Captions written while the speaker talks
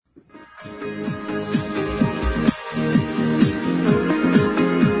Welcome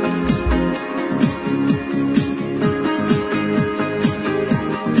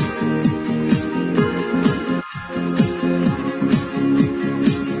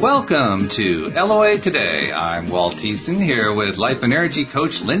to LOA Today. I'm Walt Thiessen here with Life and Energy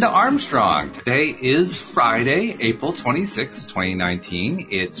Coach Linda Armstrong. Today is Friday, April 26, 2019.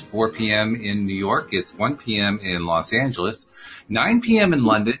 It's 4 p.m. in New York. It's 1 p.m. in Los Angeles, 9 p.m. in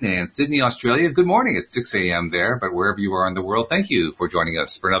London and Sydney, Australia. Good morning. It's 6 a.m. there, but wherever you are in the world, thank you for joining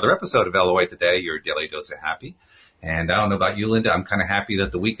us for another episode of LOA Today, your daily dose of happy. And I don't know about you, Linda. I'm kind of happy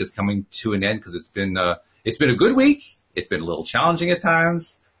that the week is coming to an end because it's been a good week. It's been a little challenging at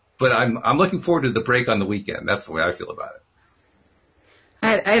times. But I'm looking forward to the break on the weekend. That's the way I feel about it.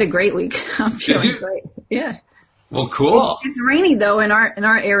 I had a great week. I'm feeling great. Yeah. Well, cool. It's rainy though in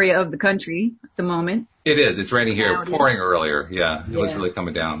our area of the country at the moment. It is. It's raining here. Pouring earlier. Yeah, it was really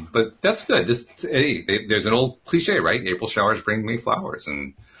coming down. But that's good. There's an old cliche, right? April showers bring me flowers,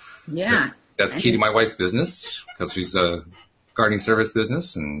 and that's key to my wife's business because she's a gardening service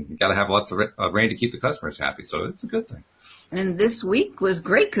business, and you got to have lots of rain to keep the customers happy. So it's a good thing. And this week was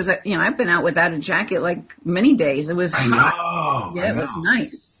great because, I've been out without a jacket like many days. It was hot. Yeah, it was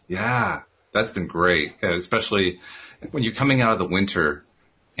nice. Yeah, that's been great, especially when you're coming out of the winter.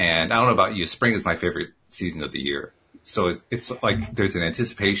 And I don't know about you, spring is my favorite season of the year. So it's like there's an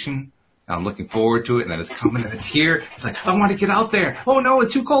anticipation. And I'm looking forward to it, and then it's coming, and it's here. It's like, I want to get out there. Oh, no,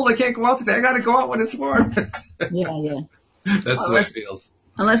 it's too cold. I can't go out today. I got to go out when it's warm. Yeah. That's the way it feels.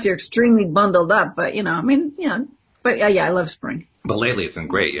 Unless you're extremely bundled up. But, But I love spring. But lately it's been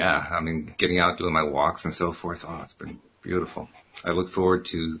great, yeah. I mean, getting out, doing my walks and so forth. Oh, it's been beautiful. I look forward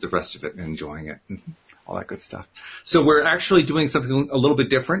to the rest of it and enjoying it and all that good stuff. So we're actually doing something a little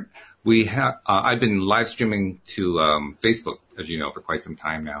bit different. I've been live streaming to Facebook, as you know, for quite some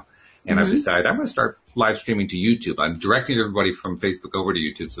time now. And I've decided I'm going to start live streaming to YouTube. I'm directing everybody from Facebook over to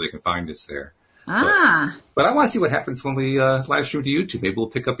YouTube so they can find us there. But I want to see what happens when we live stream to YouTube. Maybe we'll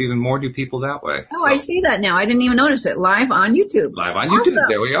pick up even more new people that way. Oh, so, I see that now. I didn't even notice it. Live on YouTube. Live on YouTube.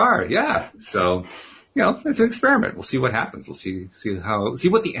 There we are. Yeah. So, it's an experiment. We'll see what happens. We'll see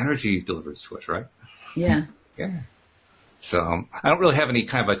what the energy delivers to us, right? Yeah. Yeah. So I don't really have any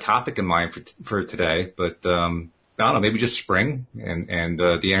kind of a topic in mind for today, but I don't know, maybe just spring and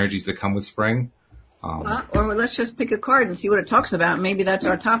the energies that come with spring. Or let's just pick a card and see what it talks about. Maybe that's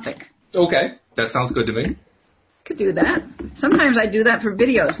our topic. Okay. That sounds good to me. Could do that. Sometimes I do that for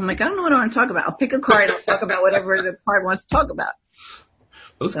videos. I'm like, I don't know what I want to talk about. I'll pick a card and I'll talk about whatever the card wants to talk about.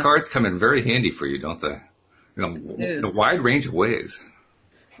 Those cards come in very handy for you, don't they? In a wide range of ways.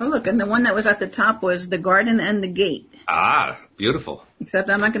 Oh, look, and the one that was at the top was the garden and the gate. Ah, beautiful. Except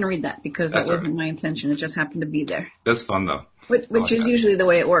I'm not going to read that because that wasn't my intention. It just happened to be there. That's fun, though. Which is usually the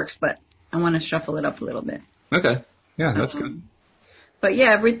way it works, but I want to shuffle it up a little bit. Okay. Yeah, that's good. But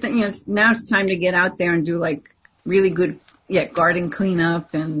yeah, everything, now it's time to get out there and do like really good, garden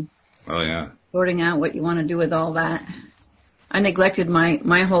cleanup and sorting out what you want to do with all that. I neglected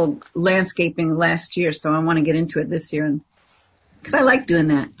my whole landscaping last year, so I want to get into it this year. Because I like doing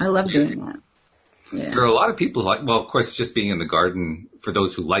that. I love doing that. Yeah. There are a lot of people of course, just being in the garden, for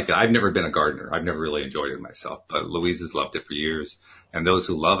those who like it. I've never been a gardener. I've never really enjoyed it myself, but Louise has loved it for years. And those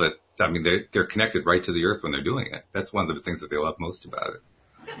who love it, I mean, they're connected right to the earth when they're doing it. That's one of the things that they love most about it.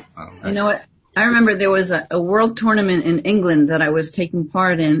 You know what? I remember there was a world tournament in England that I was taking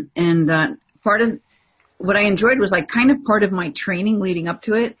part in, and part of what I enjoyed was like kind of part of my training leading up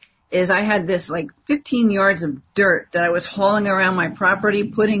to it is I had this like 15 yards of dirt that I was hauling around my property,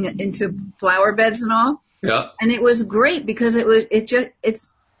 putting it into flower beds and all. Yeah. And it was great because it was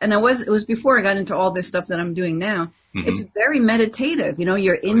before I got into all this stuff that I'm doing now. Mm-hmm. It's very meditative.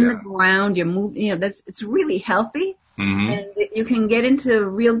 You're in the ground, you're moving, it's really healthy. Mm-hmm. And you can get into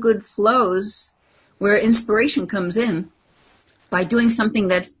real good flows where inspiration comes in by doing something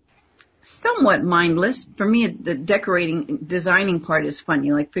that's somewhat mindless. For me, the designing part is fun.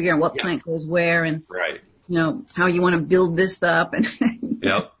 You like figuring out what plant goes where and, how you want to build this up. And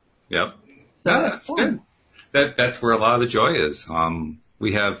Yep. So that's good. That's where a lot of the joy is.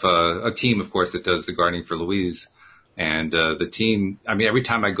 We have a team, of course, that does the gardening for Louise. And the team, I mean, every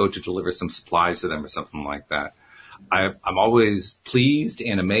time I go to deliver some supplies to them or something like that, I'm always pleased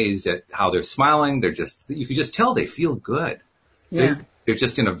and amazed at how they're smiling. You can just tell they feel good. Yeah. They're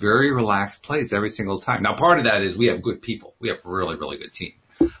just in a very relaxed place every single time. Now, part of that is we have good people. We have a really, really good team.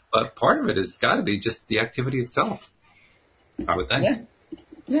 But part of it has got to be just the activity itself, I would think.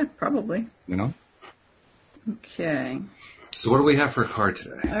 Yeah, probably. You know? Okay. So what do we have for a card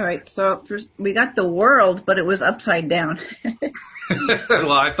today? All right. So first, we got the world, but it was upside down.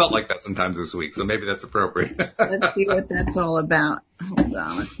 Well, I felt like that sometimes this week, so maybe that's appropriate. Let's see what that's all about. Hold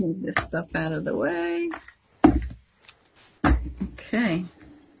on. Let's move this stuff out of the way. Okay.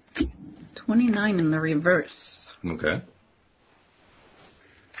 29 in the reverse. Okay.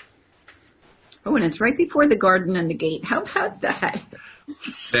 Oh, and it's right before the garden and the gate. How about that?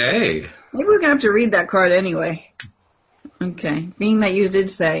 Say. Maybe we're going to have to read that card anyway. Okay. Being that you did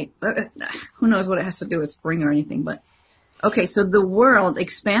say, who knows what it has to do with spring or anything, but okay. So the world,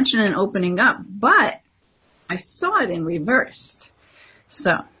 expansion and opening up, but I saw it in reversed.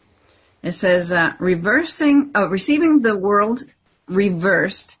 So it says, receiving the world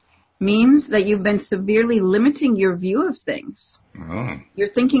reversed means that you've been severely limiting your view of things. Oh. You're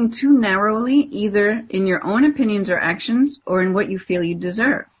thinking too narrowly, either in your own opinions or actions or in what you feel you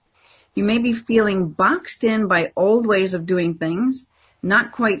deserve. You may be feeling boxed in by old ways of doing things,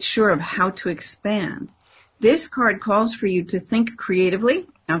 not quite sure of how to expand. This card calls for you to think creatively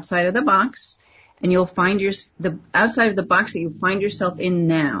outside of the box, and you'll find the outside of the box that you find yourself in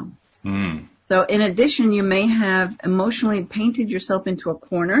now. Mm. So in addition, you may have emotionally painted yourself into a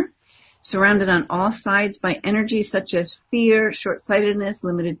corner, surrounded on all sides by energies such as fear, short-sightedness,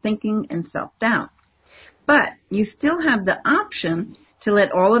 limited thinking, and self-doubt. But you still have the option to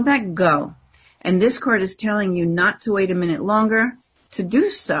let all of that go. And this card is telling you not to wait a minute longer to do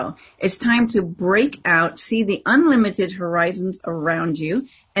so. It's time to break out, see the unlimited horizons around you,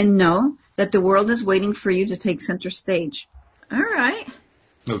 and know that the world is waiting for you to take center stage. All right.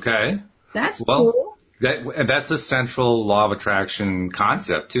 Okay. That's cool. That's a central law of attraction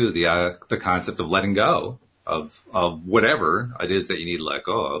concept too. The concept of letting go of whatever it is that you need to let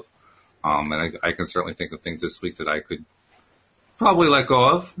go of. And I can certainly think of things this week that I could probably let go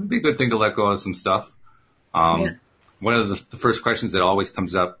of. It'd be a good thing to let go of some stuff. One of the first questions that always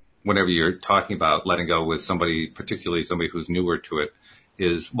comes up whenever you're talking about letting go with somebody, particularly somebody who's newer to it,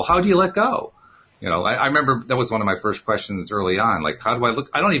 is, well, how do you let go? You know, I remember that was one of my first questions early on. Like, how do I look?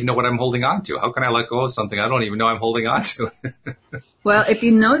 I don't even know what I'm holding on to. How can I let go of something I don't even know I'm holding on to? Well, if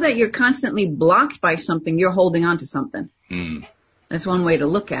you know that you're constantly blocked by something, you're holding on to something. Mm. That's one way to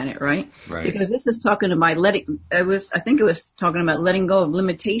look at it, right? Right. Because this is talking about I think it was talking about letting go of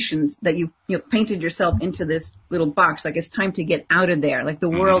limitations that you painted yourself into this little box. Like, it's time to get out of there. Like, the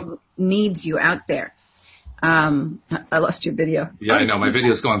world needs you out there. I lost your video. Yeah, I know. My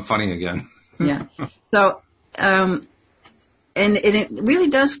video's going funny again. Yeah. So, and it really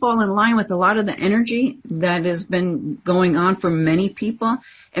does fall in line with a lot of the energy that has been going on for many people.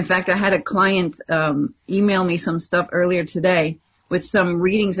 In fact, I had a client email me some stuff earlier today with some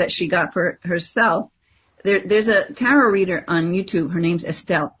readings that she got for herself. There's a tarot reader on YouTube. Her name's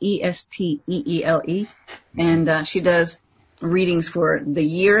Estelle, Esteele, and she does readings for the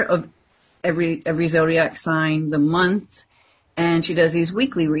year of every zodiac sign, the month, and she does these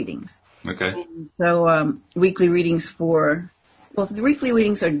weekly readings. Okay. And so weekly readings the weekly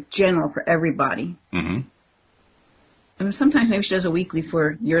readings are general for everybody. Mm-hmm. And sometimes maybe she does a weekly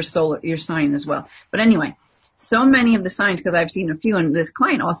for your sign as well. But anyway, so many of the signs, because I've seen a few, and this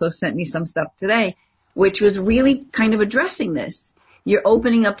client also sent me some stuff today, which was really kind of addressing this. You're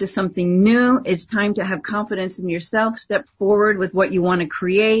opening up to something new. It's time to have confidence in yourself. Step forward with what you want to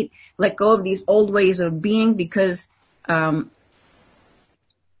create. Let go of these old ways of being, because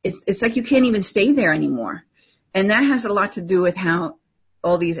it's like you can't even stay there anymore. And that has a lot to do with how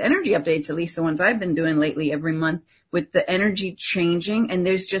all these energy updates, at least the ones I've been doing lately every month, with the energy changing. And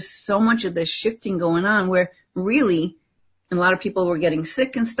there's just so much of this shifting going on where really, and a lot of people were getting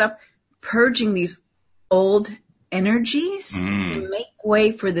sick and stuff, purging these old energies to make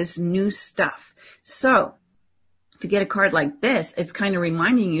way for this new stuff. So if you get a card like this, it's kind of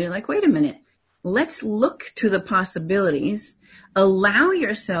reminding you, like, wait a minute, let's look to the possibilities. Allow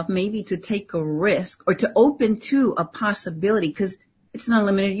yourself maybe to take a risk or to open to a possibility, because it's an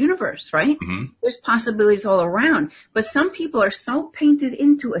unlimited universe, right? Mm-hmm. There's possibilities all around. But some people are so painted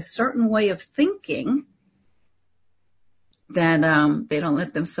into a certain way of thinking that they don't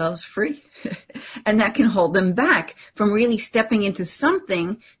let themselves free. And that can hold them back from really stepping into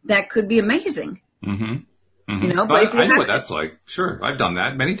something that could be amazing. Mm-hmm. Mm-hmm. You know, but I know what that's like. Sure. I've done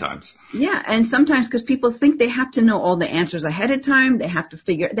that many times. Yeah. And sometimes because people think they have to know all the answers ahead of time. They have to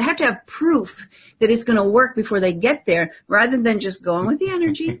have proof that it's going to work before they get there, rather than just going with the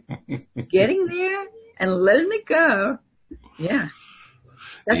energy, getting there and letting it go. Yeah.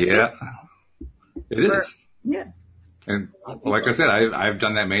 That's it is. Yeah. And like I said, I've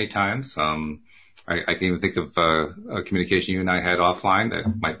done that many times. I can even think of a communication you and I had offline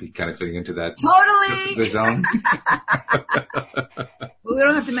that might be kind of fitting into that totally the zone. Well, we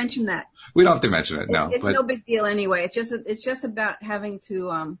don't have to mention that. We don't have to mention it, no. It's no big deal anyway. It's just about having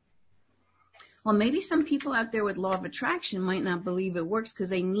to, well, maybe some people out there with law of attraction might not believe it works because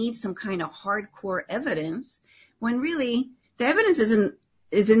they need some kind of hardcore evidence, when really the evidence is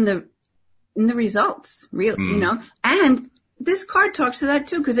in the results, really, you know. And this card talks to that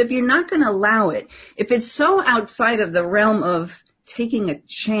too, because if you're not going to allow it, if it's so outside of the realm of taking a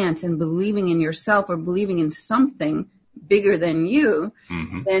chance and believing in yourself or believing in something bigger than you,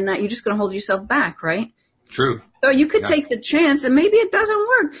 then you're just going to hold yourself back, right? True. So you could take the chance and maybe it doesn't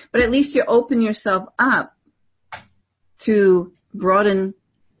work, but at least you open yourself up to broaden.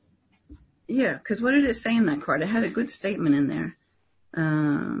 Yeah, because what did it say in that card? It had a good statement in there.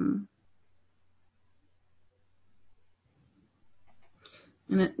 And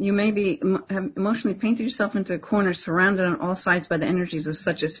you may have emotionally painted yourself into a corner surrounded on all sides by the energies of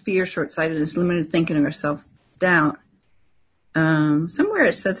such as fear, short-sightedness, limited thinking, or self-doubt. Somewhere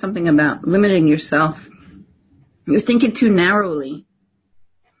it said something about limiting yourself. You're thinking too narrowly.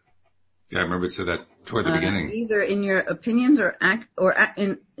 Yeah, I remember it said that toward the beginning. Either in your opinions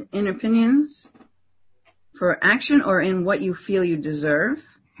in opinions for action or in what you feel you deserve.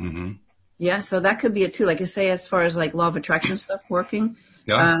 Mm-hmm. Yeah, so that could be it too. Like I say, as far as like law of attraction stuff working,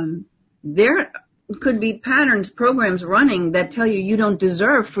 there could be patterns, programs running that tell you don't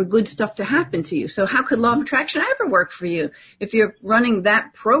deserve for good stuff to happen to you. So how could law of attraction ever work for you if you're running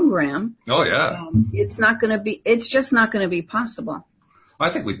that program? Oh yeah, it's just not going to be possible. I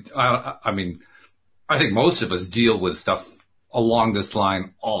think I think most of us deal with stuff along this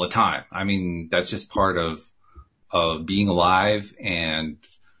line all the time. I mean, that's just part of being alive and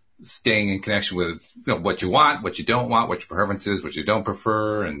staying in connection with, you know, what you want, what you don't want, what your preferences, what you don't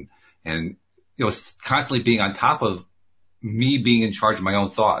prefer, and you know, constantly being on top of me being in charge of my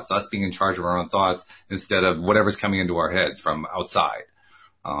own thoughts, us being in charge of our own thoughts instead of whatever's coming into our heads from outside.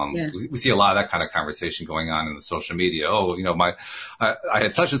 We see a lot of that kind of conversation going on in the social media. Oh, you know, I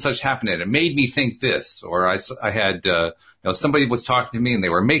had such and such happen and it made me think this, or I had, you know, somebody was talking to me and they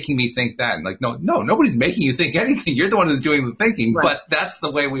were making me think that. And like, no, nobody's making you think anything. You're the one who's doing the thinking, right. But that's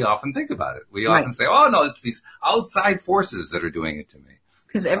the way we often think about it. We often say, oh no, it's these outside forces that are doing it to me.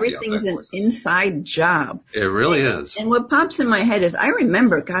 Because everything's an inside job. It really is. And what pops in my head is, I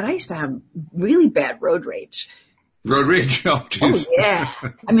remember, God, I used to have really bad road rage. Road rage? Oh, geez. Oh, yeah.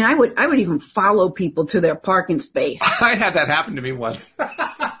 I mean, I would even follow people to their parking space. I had that happen to me once.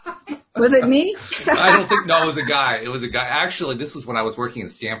 Was it me? I don't think, no, it was a guy. It was a guy. Actually, this was when I was working in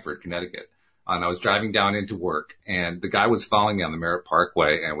Stamford, Connecticut. And I was driving down into work and the guy was following me on the Merritt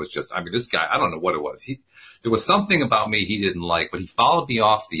Parkway and was just, I mean, this guy, I don't know what it was. There was something about me he didn't like, but he followed me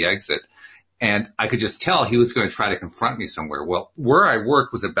off the exit and I could just tell he was going to try to confront me somewhere. Well, where I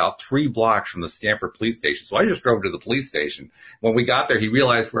worked was about 3 blocks from the Stamford police station. So I just drove to the police station. When we got there, he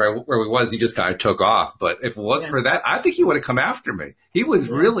realized where we was. He just kind of took off. But if it was for that, I think he would have come after me. He was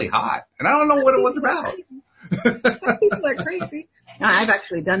really hot and I don't know what it was about. People are crazy. No, I've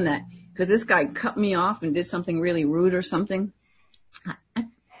actually done that. Because this guy cut me off and did something really rude or something. I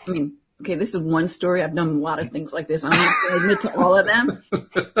mean, okay, this is one story. I've done a lot of things like this. I'm not going to admit to all of them.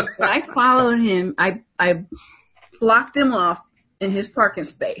 But I followed him. I blocked him off in his parking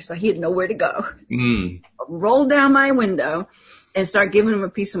space. So he had nowhere to go. Rolled down my window and started giving him a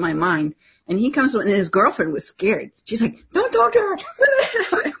piece of my mind. And he comes and his girlfriend was scared. She's like, don't talk to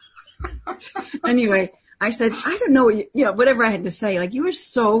her. Anyway. I said, I don't know, you know, whatever I had to say, like, you were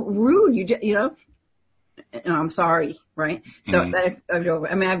so rude, you know, I'm sorry, right? So that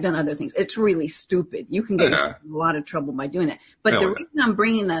I mean, I've done other things. It's really stupid. You can get in a lot of trouble by doing that. But the reason I'm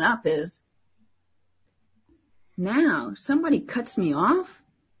bringing that up is now somebody cuts me off.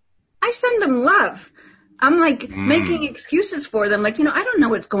 I send them love. I'm like making excuses for them. Like, you know, I don't know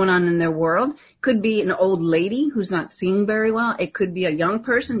what's going on in their world. Could be an old lady who's not seeing very well. It could be a young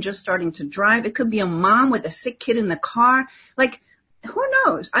person just starting to drive. It could be a mom with a sick kid in the car. Like, who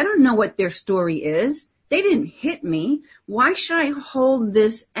knows? I don't know what their story is. They didn't hit me. Why should I hold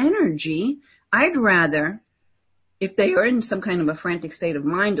this energy? I'd rather, if they are in some kind of a frantic state of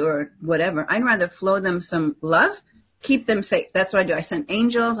mind or whatever, I'd rather flow them some love. Keep them safe. That's what I do. I send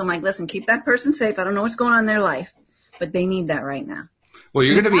angels. I'm like, listen, keep that person safe. I don't know what's going on in their life, but they need that right now. Well,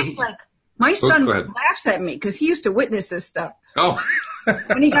 you're going to be like, my son laughs at me because he used to witness this stuff. Oh,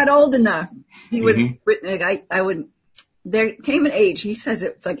 when he got old enough, he would, like, I would, there came an age, he says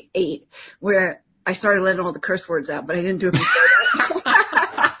it's like 8, where I started letting all the curse words out, but I didn't do it before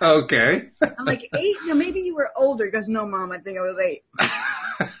that. Okay. I'm like, 8? No, maybe you were older. He goes, no, Mom, I think I was 8.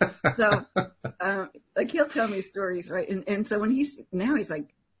 So, he'll tell me stories, right? And so when he's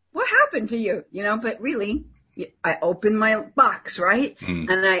like, what happened to you? But really, I opened my box, right?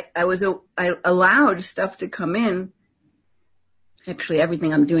 And I allowed stuff to come in. Actually,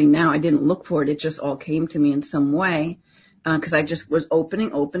 everything I'm doing now, I didn't look for it. It just all came to me in some way. Cause I just was opening.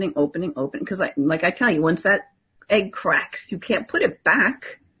 Cause like I tell you, once that egg cracks, you can't put it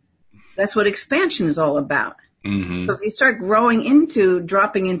back. That's what expansion is all about. Mm-hmm. So if you start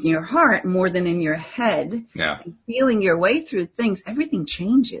dropping into your heart more than in your head, and feeling your way through things, everything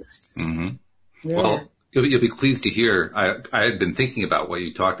changes. Mm-hmm. Yeah. Well, you'll be pleased to hear. I had been thinking about what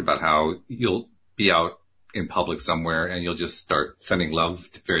you talked about, how you'll be out in public somewhere and you'll just start sending love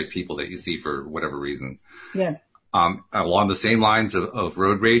to various people that you see for whatever reason. Yeah. Along the same lines of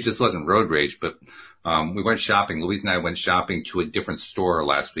road rage. This wasn't road rage, but we went shopping. Louise and I went shopping to a different store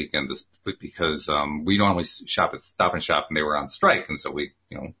last weekend because we normally shop at Stop and Shop, and they were on strike. And so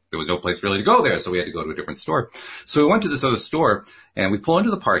there was no place really to go there. So we had to go to a different store. So we went to this other store and we pull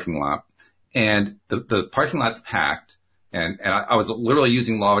into the parking lot, and the parking lot's packed. And I was literally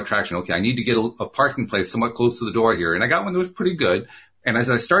using law of attraction. Okay, I need to get a parking place somewhat close to the door here. And I got one that was pretty good. And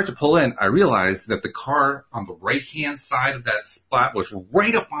as I start to pull in, I realized that the car on the right-hand side of that spot was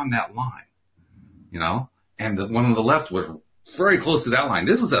right up on that line, and the one on the left was very close to that line.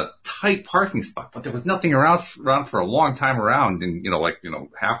 This was a tight parking spot, but there was nothing around for a long time around, and,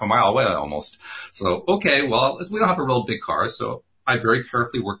 half a mile away almost. So, okay, well, we don't have a real big car, so I very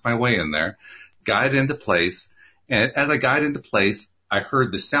carefully worked my way in there, got it into place, and as I got it into place, I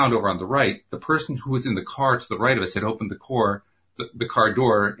heard the sound over on the right. The person who was in the car to the right of us had opened the car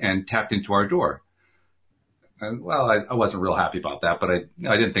door and tapped into our door. And, well, I wasn't real happy about that, but I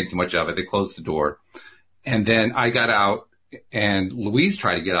didn't think too much of it. They closed the door. And then I got out, and Louise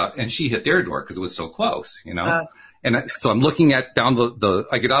tried to get out, and she hit their door because it was so close, so I'm looking down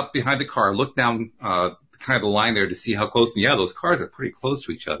I get up behind the car, look down kind of the line there to see how close. And yeah, those cars are pretty close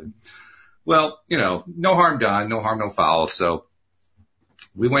to each other. Well, no harm done, no harm, no foul. So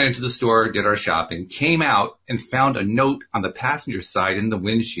we went into the store, did our shopping, came out, and found a note on the passenger side in the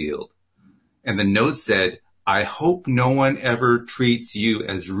windshield. And the note said, "I hope no one ever treats you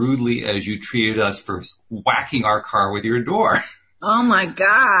as rudely as you treated us for whacking our car with your door." Oh, my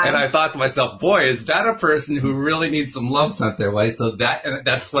God. And I thought to myself, boy, is that a person who really needs some love sent their way? So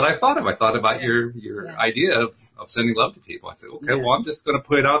that's what I thought of. I thought about your idea of sending love to people. I said, okay, well, I'm just going to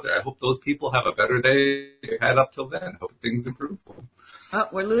put it out there. I hope those people have a better day they had up till then. I hope things improve for them. Oh,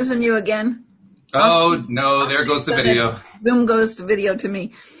 we're losing you again. Oh, no, there goes the video. Zoom goes to video to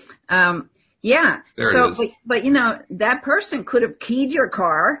me. Yeah. There it is. But that person could have keyed your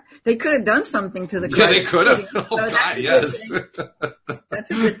car. They could have done something to the car. Yeah, they could have. Oh, God, yes.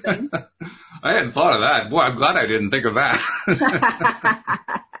 That's a good thing. I hadn't thought of that. Boy, I'm glad I didn't think of that.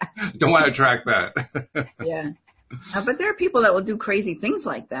 Don't want to track that. Yeah. But there are people that will do crazy things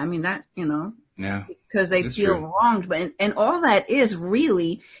like that. I mean, that, yeah, because they feel wronged. And all that is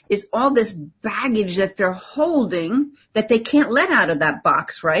all this baggage that they're holding that they can't let out of that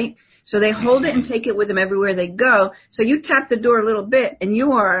box, right? So they hold it and take it with them everywhere they go. So you tap the door a little bit and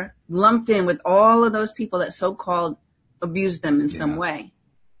you are lumped in with all of those people that so-called abuse them in some way.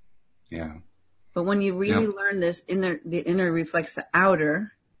 Yeah. But when you really learn this, the inner reflects the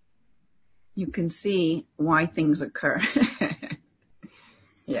outer, you can see why things occur.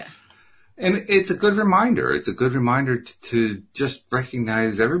 Yeah. And it's a good reminder. It's a good reminder to just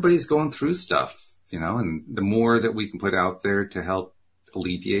recognize everybody's going through stuff, and the more that we can put out there to help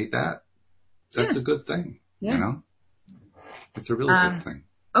alleviate that's a good thing. It's a really good thing.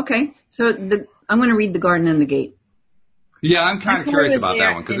 Okay, so I'm going to read The Garden and the Gate. Yeah, I'm kind of curious about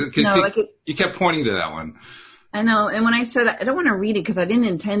that one because you kept pointing to that one. I know, and when I said I don't want to read it because I didn't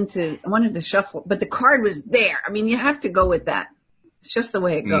intend to, I wanted to shuffle, but the card was there. I mean, you have to go with that. It's just the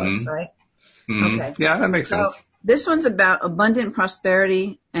way it goes, right? Mm-hmm. Okay. Yeah, that makes sense. So this one's about abundant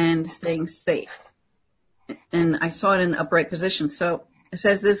prosperity and staying safe. And I saw it in the upright position. So it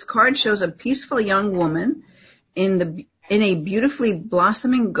says this card shows a peaceful young woman in a beautifully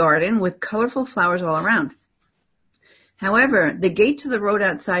blossoming garden with colorful flowers all around. However, the gate to the road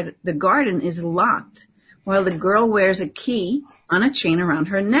outside the garden is locked, while the girl wears a key on a chain around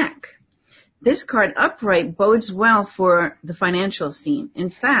her neck. This card upright bodes well for the financial scene. In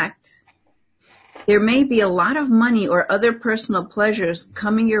fact, there may be a lot of money or other personal pleasures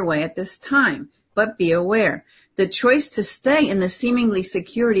coming your way at this time, but be aware. The choice to stay in the seemingly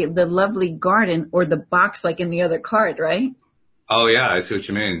security of the lovely garden or the box like in the other card, right? Oh, yeah, I see what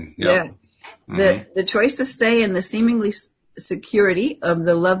you mean. Yep. Yeah. The choice to stay in the seemingly security of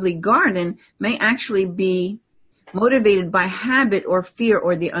the lovely garden may actually be motivated by habit or fear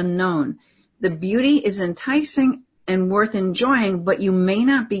or the unknown. The beauty is enticing and worth enjoying, but you may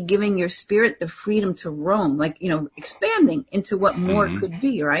not be giving your spirit the freedom to roam, like, expanding into what more could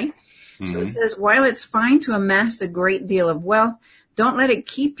be, right? So it says, while it's fine to amass a great deal of wealth, don't let it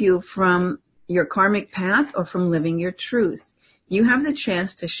keep you from your karmic path or from living your truth. You have the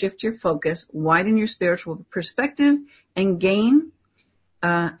chance to shift your focus, widen your spiritual perspective, and gain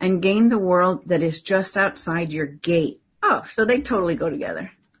the world that is just outside your gate. Oh, so they totally go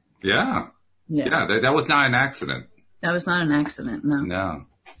together. Yeah. That was not an accident. That was not an accident, no. No.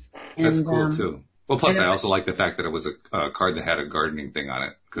 That's cool, too. Well, plus I also like the fact that it was a card that had a gardening thing on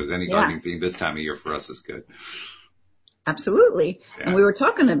it, because any gardening theme this time of year for us is good. Absolutely. Yeah. And we were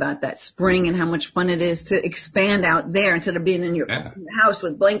talking about that spring and how much fun it is to expand out there instead of being in your house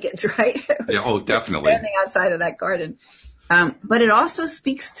with blankets, right? Yeah, oh, definitely. Standing outside of that garden. But it also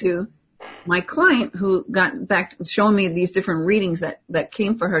speaks to my client who got back showing me these different readings that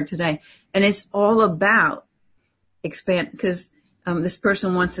came for her today. And it's all about expand, because this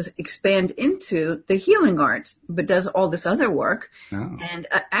person wants to expand into the healing arts, but does all this other work. Oh. And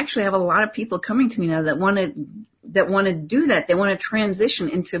actually I have a lot of people coming to me now that want to do that. They want to transition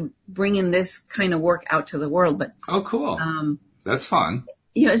into bringing this kind of work out to the world. But oh, cool. That's fun.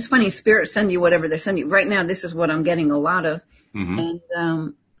 It's funny. Spirit send you whatever they send you. Right now, this is what I'm getting a lot of. And,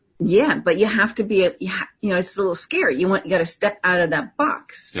 but you have to be, it's a little scary. You got to step out of that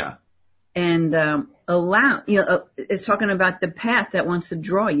box. Yeah. And, allow, it's talking about the path that wants to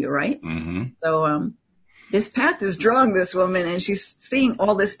draw you, right? Mm-hmm. So, this path is drawing this woman, and she's seeing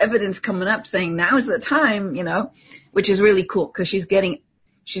all this evidence coming up saying now's the time, which is really cool, because she's getting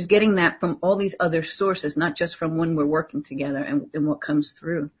that from all these other sources, not just from when we're working together and what comes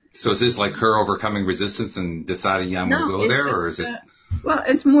through. So is this like her overcoming resistance and deciding I'm going to go there, or is it? Well,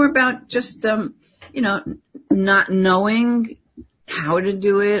 it's more about just, not knowing how to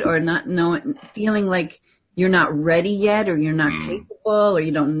do it, or not knowing, feeling like you're not ready yet, or you're not capable, or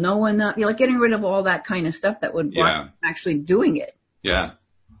you don't know enough. You're like getting rid of all that kind of stuff that would block actually doing it. Yeah.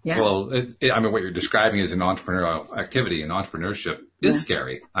 Yeah. Well, what you're describing is an entrepreneurial activity, and entrepreneurship is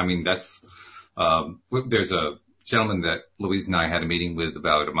scary. I mean, that's, there's a gentleman that Louise and I had a meeting with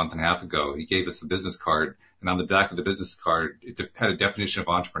about a month and a half ago. He gave us a business card, and on the back of the business card, it had a definition of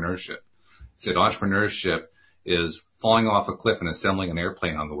entrepreneurship. It said entrepreneurship is falling off a cliff and assembling an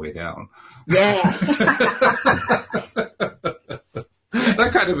airplane on the way down. Yeah.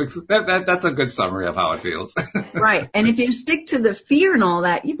 That's a good summary of how it feels. Right. And if you stick to the fear and all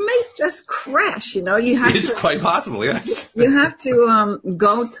that, you may just crash, It's quite possible, yes. You have to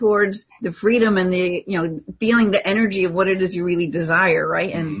go towards the freedom and the, feeling the energy of what it is you really desire,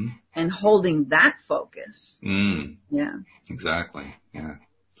 right? And holding that focus. Yeah. Exactly. Yeah.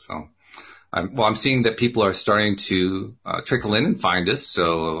 So, I'm seeing that people are starting to trickle in and find us.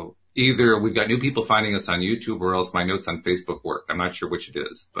 So either we've got new people finding us on YouTube, or else my notes on Facebook work. I'm not sure which it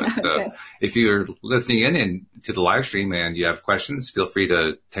is. But if you're listening in to the live stream and you have questions, feel free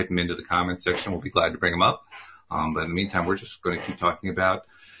to type them into the comments section. We'll be glad to bring them up. But in the meantime, we're just going to keep talking about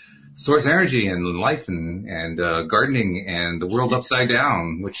source energy and life and gardening and the world upside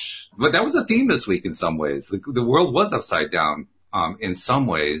down, but that was a theme this week in some ways. The world was upside down in some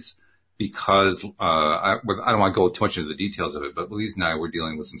ways. Because I don't want to go too much into the details of it, but Louise and I were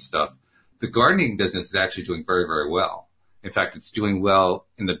dealing with some stuff. The gardening business is actually doing very, very well. In fact, it's doing well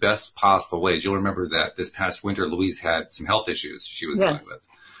in the best possible ways. You'll remember that this past winter, Louise had some health issues she was dealing with.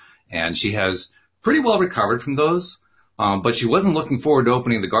 And she has pretty well recovered from those, but she wasn't looking forward to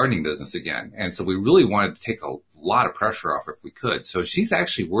opening the gardening business again. And so we really wanted to take a lot of pressure off her if we could. So she's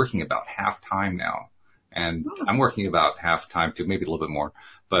actually working about half time now. And I'm working about half time too, maybe a little bit more.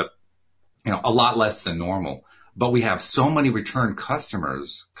 But a lot less than normal, but we have so many return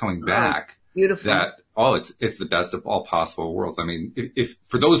customers coming back that, it's the best of all possible worlds. I mean, if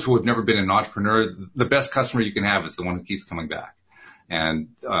for those who have never been an entrepreneur, the best customer you can have is the one who keeps coming back. And,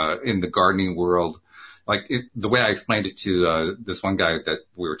 in the gardening world, the way I explained it to, this one guy that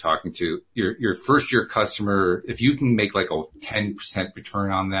we were talking to, your first year customer, if you can make like a 10%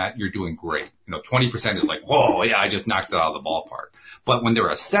 return on that, you're doing great. 20% is like, whoa, yeah, I just knocked it out of the ballpark. But when they're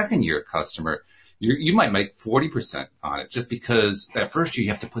a second year customer, you might make 40% on it, just because that first year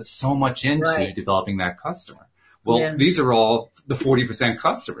you have to put so much into developing that customer. Well, these are all the 40%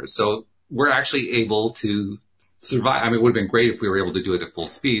 customers. So we're actually able to survive. I mean, it would have been great if we were able to do it at full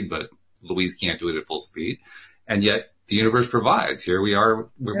speed, but Louise can't do it at full speed. And yet the universe provides. Here we are,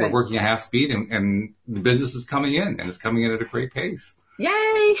 we're working at half speed, and the business is coming in, and it's coming in at a great pace.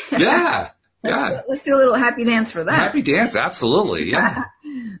 Yay! Yeah. Let's do a little happy dance for that. Happy dance, absolutely, yeah.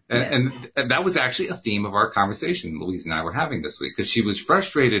 And that was actually a theme of our conversation Louise and I were having this week, because she was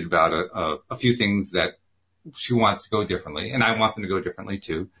frustrated about a few things that she wants to go differently, and I want them to go differently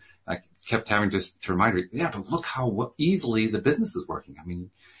too. I kept having just to remind her, yeah, but look how easily the business is working. I mean,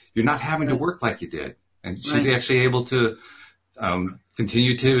 you're not having to work like you did. And she's actually able to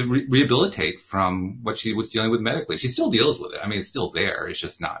continue to rehabilitate from what she was dealing with medically. She still deals with it. I mean, it's still there. It's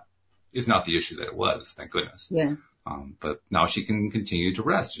just not the issue that it was, thank goodness. Yeah. But now she can continue to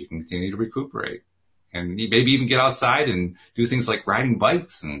rest. She can continue to recuperate. And maybe even get outside and do things like riding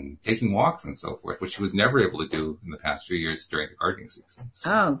bikes and taking walks and so forth, which she was never able to do in the past few years during the gardening season.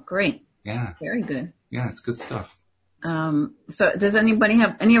 So, oh, great. Yeah. Very good. Yeah, it's good stuff. So does anybody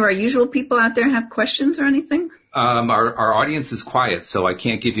have, any of our usual people out there have questions or anything? Our audience is quiet, so I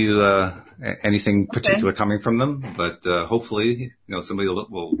can't give you anything particular coming from them, but hopefully, somebody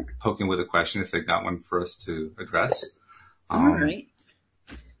will poke in with a question if they've got one for us to address. All right.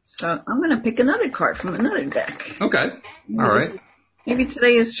 So I'm going to pick another card from another deck. Okay. All right. Maybe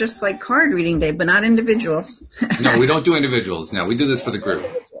today is just like card reading day, but not individuals. No, we don't do individuals. No, we do this for the group.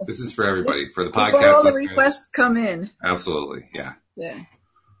 This is for everybody, for the podcast. All the requests come in. Absolutely. Yeah. Yeah.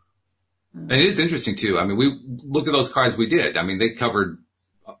 And it is interesting too. I mean, we look at those cards we did. I mean, they covered,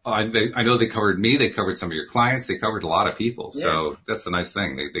 I know they covered me. They covered some of your clients. They covered a lot of people. Yeah. So that's the nice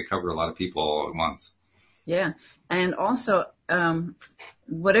thing. They cover a lot of people all at once. Yeah. And also,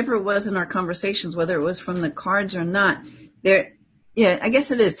 whatever it was in our conversations, whether it was from the cards or not, I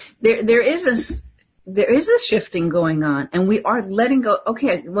guess it is. There is a shifting going on, and we are letting go.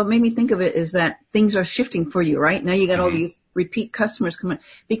 Okay, what made me think of it is that things are shifting for you, right? Now you got all these repeat customers coming,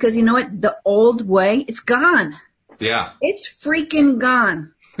 because you know what? The old way, it's gone. Yeah. It's freaking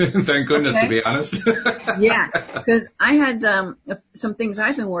gone. Thank goodness, to be honest. Yeah, because I had some things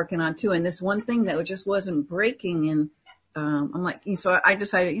I've been working on too, and this one thing that just wasn't breaking, and I'm like, so I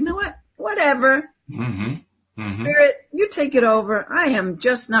decided, you know what? Whatever. Spirit, you take it over. I am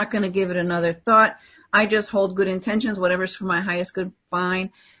just not going to give it another thought. I just hold good intentions. Whatever's for my highest good,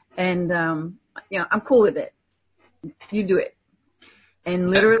 fine. And, I'm cool with it. You do it.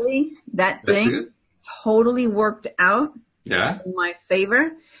 And literally that thing totally worked out in my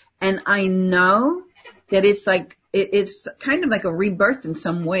favor. And I know that it's like, it's kind of like a rebirth in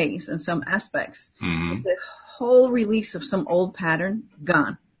some ways, in some aspects. The whole release of some old pattern,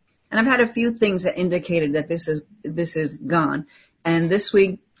 gone. And I've had a few things that indicated that this is gone. And this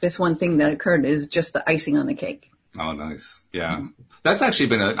week, this one thing that occurred is just the icing on the cake. Oh, nice. Yeah. That's actually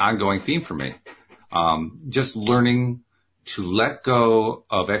been an ongoing theme for me. Just learning to let go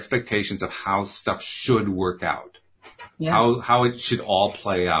of expectations of how stuff should work out. Yeah. How it should all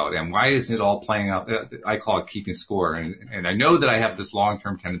play out. And why isn't it all playing out? I call it keeping score. And I know that I have this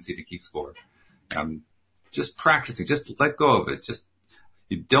long-term tendency to keep score. Just practicing, just let go of it.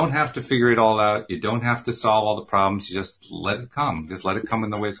 You don't have to figure it all out. You don't have to solve all the problems. You just let it come. Just let it come in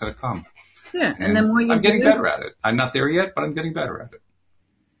the way it's going to come. Yeah. And the more you do it, I'm getting better at it. I'm not there yet, but I'm getting better at it.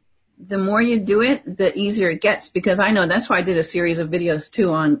 The more you do it, the easier it gets, because I know that's why I did a series of videos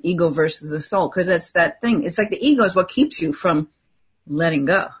too on ego versus the soul, because that's that thing. It's like the ego is what keeps you from letting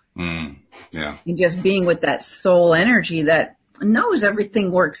go. Yeah. And just being with that soul energy that knows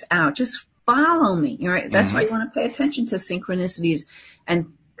everything works out. Just follow me, right? That's why you want to pay attention to synchronicities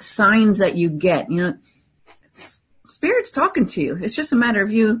and signs that you get. Spirit's talking to you. It's just a matter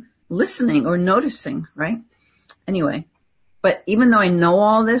of you listening or noticing, right? Anyway, but even though I know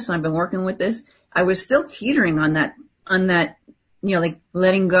all this and I've been working with this, I was still teetering on that, like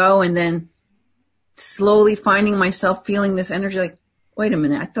letting go, and then slowly finding myself feeling this energy like, wait a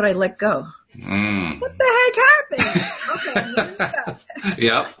minute, I thought I let go. What the heck happened? Okay, here we go.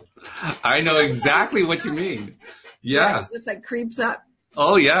 Yep. I know exactly what you mean. Yeah. It just like creeps up.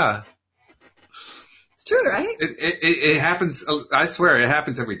 Oh, yeah. It's true, right? It happens. I swear it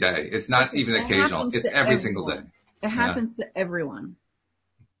happens every day. It's not even occasional. It's every single day. It happens to everyone.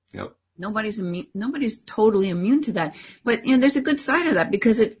 Yep. Nobody's totally immune to that. But, there's a good side of that,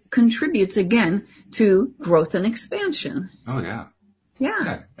 because it contributes again to growth and expansion. Oh, yeah.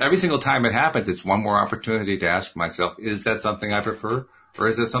 Yeah. Every single time it happens, it's one more opportunity to ask myself, is that something I prefer? Or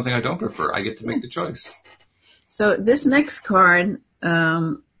is there something I don't prefer? I get to make the choice. So this next card, it's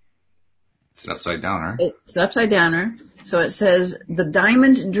an upside downer. It's upside downer. So it says the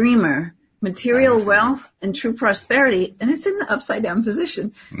Diamond Dreamer, material wealth and true prosperity, and it's in the upside down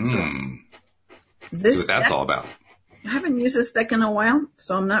position. So what that's all about. I haven't used this deck in a while,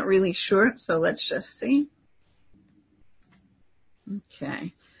 so I'm not really sure. So let's just see.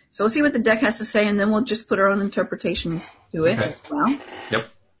 Okay. So we'll see what the deck has to say, and then we'll just put our own interpretations to it as well. Yep.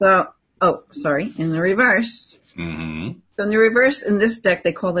 So Oh, sorry, in the reverse. Mm-hmm. So in the reverse, in this deck,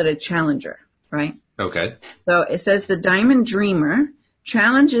 they call it a challenger, right? Okay. So it says the Diamond Dreamer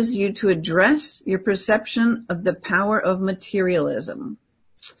challenges you to address your perception of the power of materialism.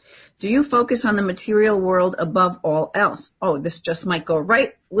 Do you focus on the material world above all else? Oh, this just might go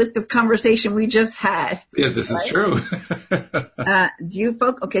right with the conversation we just had. Yeah, this is true. Do you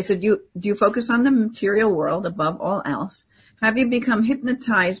focus on the material world above all else? Have you become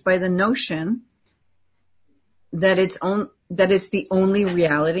hypnotized by the notion that it's the only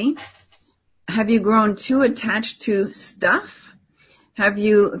reality? Have you grown too attached to stuff? Have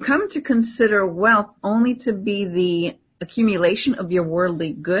you come to consider wealth only to be the accumulation of your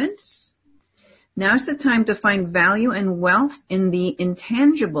worldly goods? Now's the time to find value and wealth in the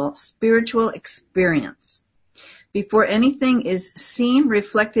intangible spiritual experience. Before anything is seen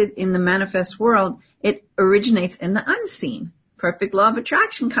reflected in the manifest world, it originates in the unseen. Perfect law of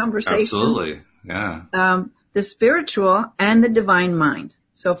attraction conversation. Absolutely. Yeah. The spiritual and the divine mind.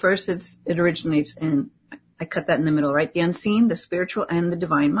 So first it originates in, I cut that in the middle, right? The unseen, the spiritual, and the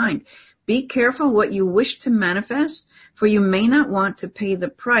divine mind. Be careful what you wish to manifest, for you may not want to pay the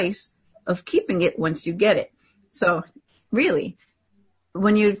price of keeping it once you get it. So really,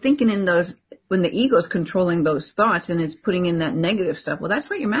 when you're thinking in those, when the ego's controlling those thoughts and is putting in that negative stuff, well, that's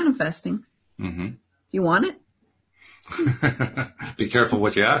what you're manifesting. Mm-hmm. Do you want it? Be careful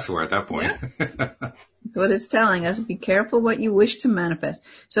what you ask for at that point. Yeah. That's what it's telling us. Be careful what you wish to manifest.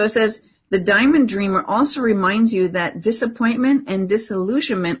 So it says, the Diamond Dreamer also reminds you that disappointment and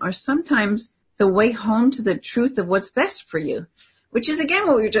disillusionment are sometimes the way home to the truth of what's best for you, which is again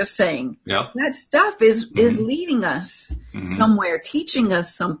what we were just saying. Yep. That stuff is leading us somewhere, teaching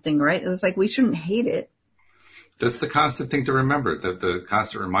us something, right? It's like we shouldn't hate it. That's the constant thing to remember. The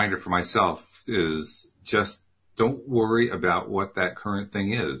constant reminder for myself is just don't worry about what that current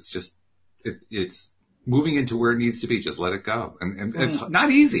thing is. Just it's moving into where it needs to be. Just let it go. And it's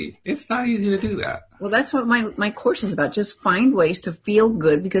not easy. It's not easy to do that. Well, that's what my course is about. Just find ways to feel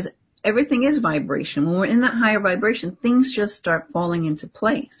good, because everything is vibration. When we're in that higher vibration, things just start falling into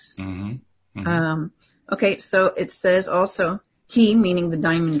place. Mm-hmm. Mm-hmm. Okay, so it says also, he, meaning the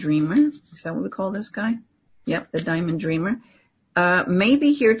Diamond Dreamer, is that what we call this guy? Yep, the Diamond Dreamer, may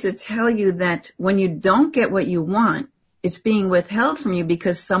be here to tell you that when you don't get what you want, it's being withheld from you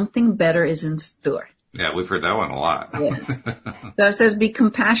because something better is in store. Yeah, we've heard that one a lot. Yeah. So it says, be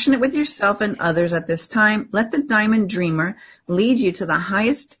compassionate with yourself and others at this time. Let the Diamond Dreamer lead you to the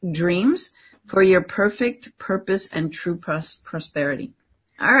highest dreams for your perfect purpose and true prosperity.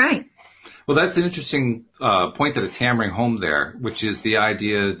 All right. Well, that's an interesting point that it's hammering home there, which is the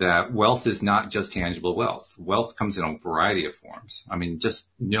idea that wealth is not just tangible wealth. Wealth comes in a variety of forms. I mean, just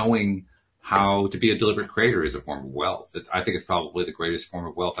knowing how to be a deliberate creator is a form of wealth. I think it's probably the greatest form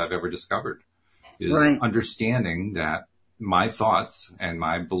of wealth I've ever discovered. Is understanding that my thoughts and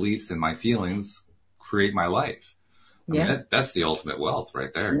my beliefs and my feelings create my life. I mean, that's the ultimate wealth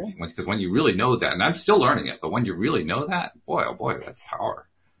right there. Because when you really know that, and I'm still learning it, but when you really know that, boy, oh boy, that's power.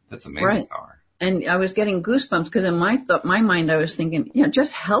 That's amazing power. And I was getting goosebumps because in my mind, I was thinking,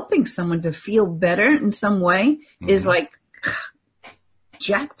 just helping someone to feel better in some way is like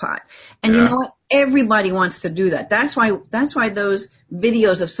jackpot. And you know what? Everybody wants to do that. That's why those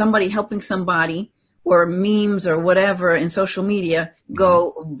videos of somebody helping somebody or memes or whatever in social media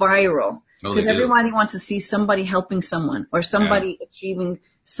go viral. Because everybody wants to see somebody helping someone or somebody achieving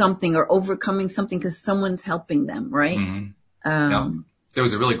something or overcoming something because someone's helping them, right? Mm-hmm. There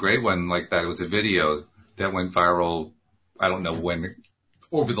was a really great one like that. It was a video that went viral, I don't know when,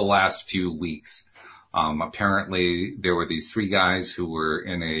 over the last few weeks. Apparently there were these three guys who were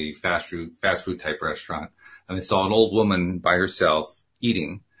in a fast food type restaurant, and they saw an old woman by herself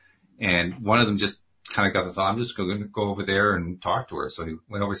eating, and one of them just kind of got the thought, I'm just going to go over there and talk to her. So he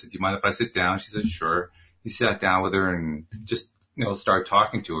went over and said, do you mind if I sit down? She said, sure. He sat down with her and just, started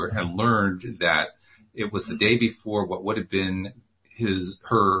talking to her, and learned that it was the day before what would have been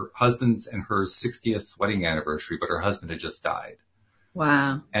her husband's and her 60th wedding anniversary, but her husband had just died.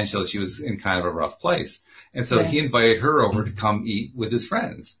 Wow. And so she was in kind of a rough place. And so he invited her over to come eat with his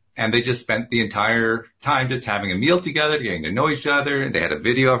friends. And they just spent the entire time just having a meal together, getting to know each other. And they had a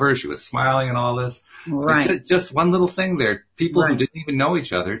video of her. She was smiling and all this. Right. Just one little thing there. People who didn't even know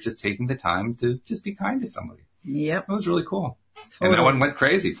each other, just taking the time to just be kind to somebody. Yep. It was really cool. Totally. And that one went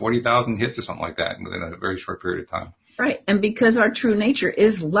crazy, 40,000 hits or something like that within a very short period of time. Right. And because our true nature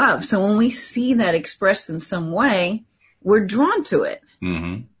is love. So when we see that expressed in some way, we're drawn to it.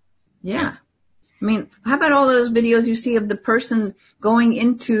 Mm-hmm. Yeah. I mean, how about all those videos you see of the person going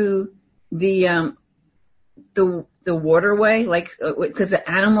into the the waterway, like, because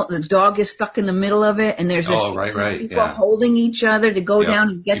the dog is stuck in the middle of it, and there's this people holding each other to go down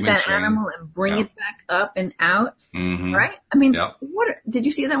and get that animal and bring it back up and out, right? I mean, water. Did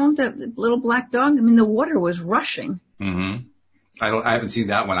you see that one with the little black dog? I mean, the water was rushing. Mm-hmm. I haven't seen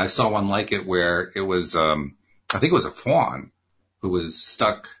that one. I saw one like it where it was, I think it was a fawn who was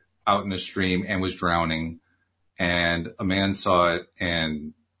stuck out in a stream and was drowning, and a man saw it,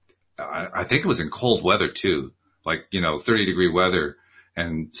 and I think it was in cold weather too. Like, 30-degree weather,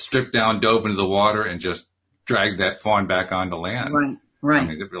 and stripped down, dove into the water, and just dragged that fawn back onto land. Right. I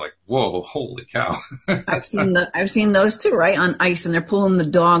mean, they're like, whoa, holy cow. I've seen those too, right? On ice, and they're pulling the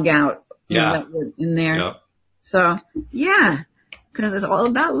dog out. In there. Yep. So, because it's all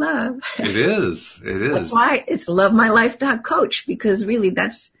about love. It is. That's why it's lovemylife.coach, because really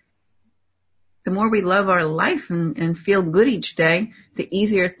that's, the more we love our life and feel good each day, the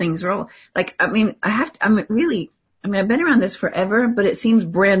easier things roll. Like, I mean, I've been around this forever, but it seems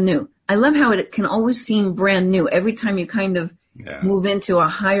brand new. I love how it can always seem brand new every time you kind of move into a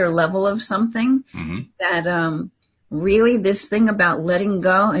higher level of something, that, really this thing about letting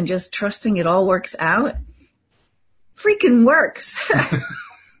go and just trusting it all works out freaking works.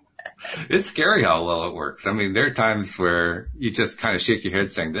 It's scary how well it works. I mean, there are times where you just kind of shake your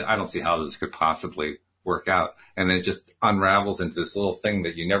head saying that I don't see how this could possibly work out. And then it just unravels into this little thing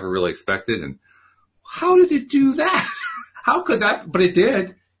that you never really expected. And how did it do that? How could that? But it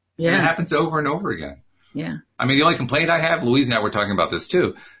did. Yeah. And it happens over and over again. Yeah. I mean, the only complaint I have, Louise and I were talking about this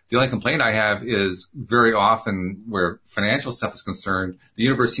too. The only complaint I have is very often where financial stuff is concerned, the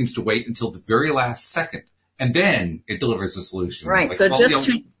universe seems to wait until the very last second. And then it delivers a solution. Right. Like, so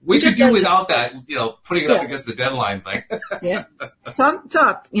we could do without that, putting it up against the deadline thing. Yeah.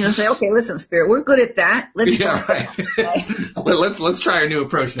 Talk, say, okay, listen, Spirit, we're good at that. Let's try our new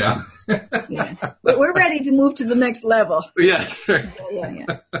approach now. Yeah. But we're ready to move to the next level. Yes.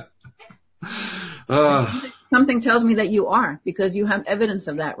 Yeah. Something tells me that you are, because you have evidence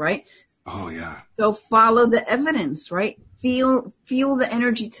of that, right? Oh, yeah. So follow the evidence, right? Feel the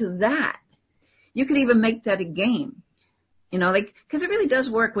energy to that. You could even make that a game, because it really does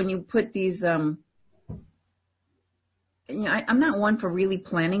work when you put these, I'm not one for really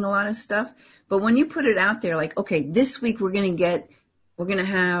planning a lot of stuff, but when you put it out there, like, okay, this week we're going to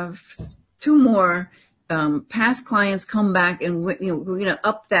have 2 more, past clients come back, and we're going to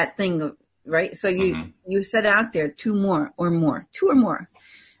up that thing, right? So you set out there 2 more or more, 2 or more.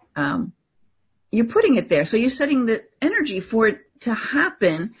 You're putting it there. So you're setting the energy for it to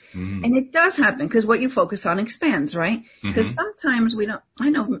happen, and it does happen, because what you focus on expands, right? Because sometimes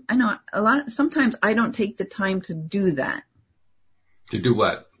sometimes I don't take the time to do that. To do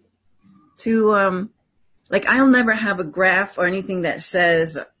what? To, I'll never have a graph or anything that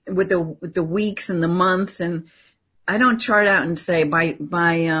says with the weeks and the months, and I don't chart out and say by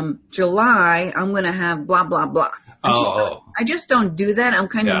July, I'm going to have blah, blah, blah. I just don't do that. I'm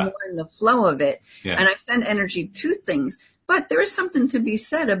kind of more in the flow of it. Yeah. And I send energy to things. But there is something to be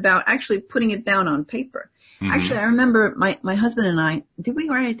said about actually putting it down on paper. Actually, I remember my husband and I, did we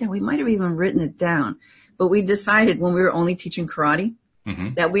write it down? We might have even written it down. But we decided when we were only teaching karate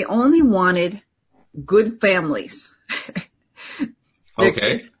that we only wanted good families.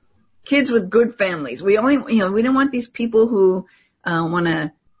 Okay. Kids with good families. We only, we didn't want these people who want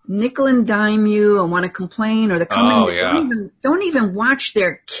to nickel and dime you and want to complain, or they come in, don't even watch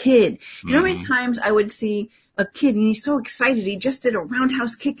their kid. You know how many times I would see a kid and he's so excited, he just did a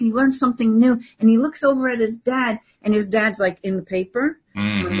roundhouse kick and he learned something new, and he looks over at his dad, and his dad's like in the paper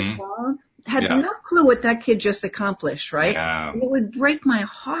on the phone, had no clue what that kid just accomplished, right? Yeah. It would break my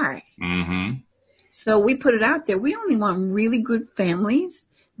heart. So we put it out there. We only want really good families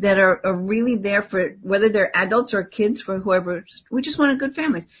that are really there for, whether they're adults or kids, for whoever. We just wanted good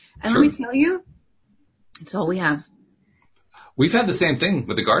families. And let me tell you, it's all we have. We've had the same thing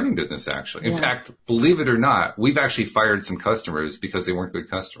with the gardening business, actually. In fact, believe it or not, we've actually fired some customers because they weren't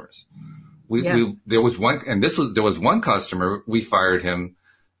good customers. There was one customer, we fired him,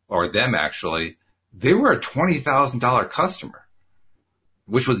 or them actually. They were a $20,000 customer,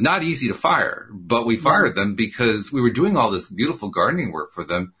 which was not easy to fire, but we fired them because we were doing all this beautiful gardening work for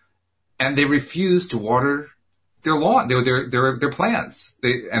them, and they refused to water their lawn, their plants.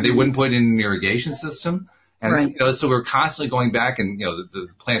 They wouldn't put in an irrigation system. And, so we're constantly going back, and, the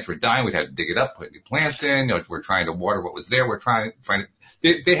plants were dying. We'd have to dig it up, put new plants in. We're trying to water what was there. We're trying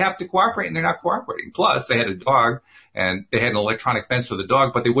to, they have to cooperate, and they're not cooperating. Plus, they had a dog, and they had an electronic fence for the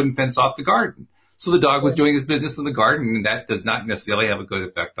dog, but they wouldn't fence off the garden. So the dog was doing his business in the garden, and that does not necessarily have a good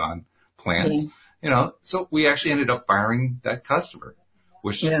effect on plants. So we actually ended up firing that customer,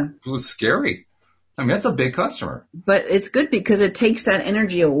 which was scary. I mean, that's a big customer. But it's good because it takes that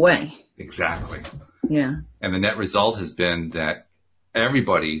energy away. Exactly. Yeah. And the net result has been that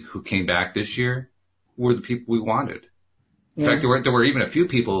everybody who came back this year were the people we wanted. In fact, there were even a few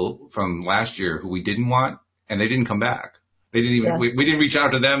people from last year who we didn't want, and they didn't come back. They didn't even, we didn't reach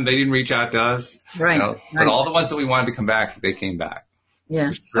out to them. They didn't reach out to us. Right. But all the ones that we wanted to come back, they came back.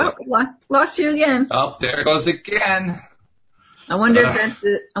 Yeah. Sure. Oh, lost you again. Oh, there it goes again. I wonder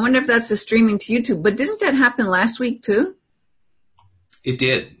if that's the streaming to YouTube. But didn't that happen last week too? It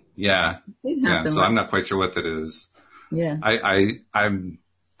did. Yeah. It did happen. Yeah. So I'm not quite sure what that is. Yeah.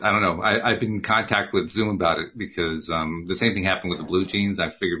 I don't know. I've been in contact with Zoom about it because the same thing happened with the blue jeans.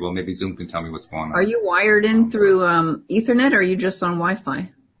 I figured, well, maybe Zoom can tell me what's going on. Are you wired in through Ethernet, or are you just on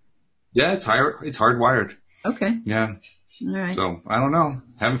Wi-Fi? Yeah, it's hardwired. Okay. Yeah. All right. So I don't know.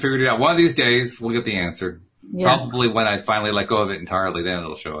 Haven't figured it out. One of these days we'll get the answer. Yeah. Probably when I finally let go of it entirely, then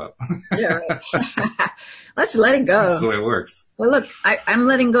it'll show up. Yeah. Right. Let's let it go. That's the way it works. Well, look, I'm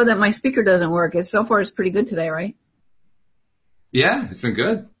letting go that my speaker doesn't work. So far, it's pretty good today, right? Yeah, it's been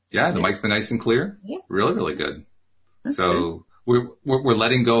good. Yeah, the mic's been nice and clear. Yeah. Really, really good. That's so good. We're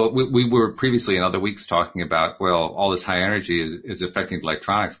letting go. We were previously in other weeks talking about, well, all this high energy is affecting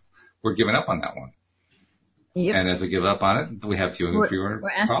electronics. We're giving up on that one. Yep. And as we give up on it, we have fewer and fewer. We're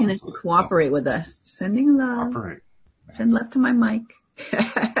asking it to cooperate with us. Sending love. Cooperate. Send love to my mic.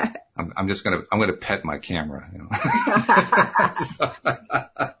 I'm gonna pet my camera. You know?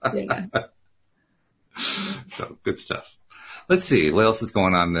 So good stuff. Let's see what else is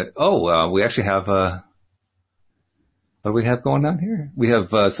going on. We actually have what do we have going on here? We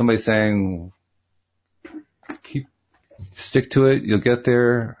have somebody saying, stick to it. You'll get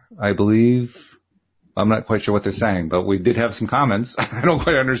there. I believe. I'm not quite sure what they're saying, but we did have some comments. I don't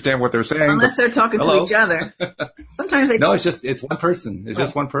quite understand what they're saying. Unless they're talking to each other. Sometimes they No, it's one person. It's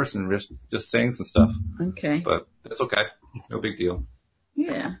just one person just saying some stuff. Okay. But that's okay. No big deal.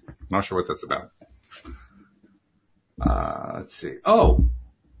 Yeah. Not sure what that's about. Let's see. Oh,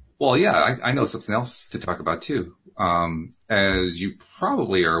 well, yeah, I know something else to talk about too. As you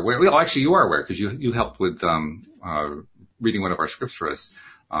probably are aware, well, actually you are aware because you helped with, reading one of our scripts for us.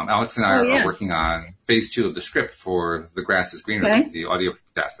 Alex and I are working on phase 2 of the script for The Grass is Greener, the audio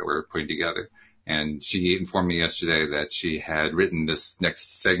cast that we're putting together. And she informed me yesterday that she had written this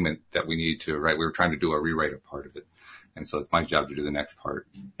next segment that we need to write. We were trying to do a rewrite of part of it. And so it's my job to do the next part.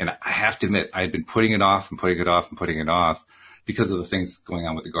 And I have to admit, I had been putting it off and putting it off and putting it off because of the things going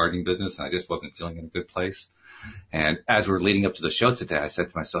on with the gardening business. And I just wasn't feeling in a good place. And as we're leading up to the show today, I said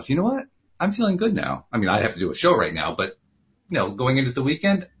to myself, you know what? I'm feeling good now. I mean, I have to do a show right now, but going into the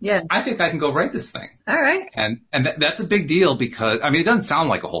weekend, I think I can go write this thing. All right. And that's a big deal because, I mean, it doesn't sound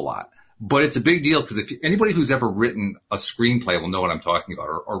like a whole lot, but it's a big deal because if anybody who's ever written a screenplay will know what I'm talking about,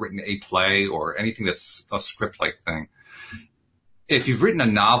 or written a play or anything that's a script-like thing. If you've written a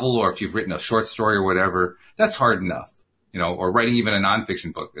novel or if you've written a short story or whatever, that's hard enough, or writing even a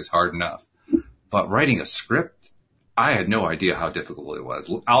nonfiction book is hard enough. But writing a script, I had no idea how difficult it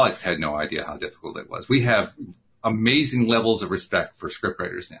was. Alex had no idea how difficult it was. We have amazing levels of respect for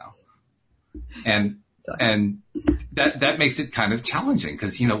scriptwriters now. And that makes it kind of challenging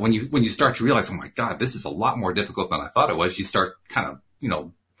because, when you start to realize, oh my God, this is a lot more difficult than I thought it was, you start kind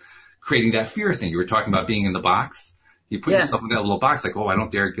of, creating that fear thing. You were talking about being in the box. You put yourself in that little box like, oh, I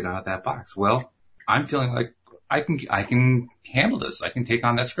don't dare get out of that box. Well, I'm feeling like I can handle this. I can take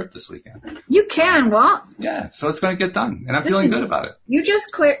on that script this weekend. You can, Walt. Yeah, so it's going to get done, and I'm feeling good about it. You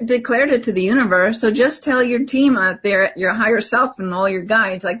just declared it to the universe, so just tell your team out there, your higher self and all your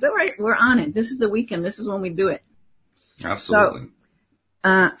guides, like, all right, we're on it. This is the weekend. This is when we do it. Absolutely.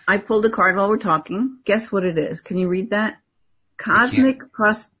 So, I pulled a card while we're talking. Guess what it is? Can you read that? Cosmic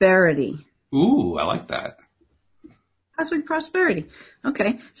Prosperity. Ooh, I like that. Cosmic Prosperity.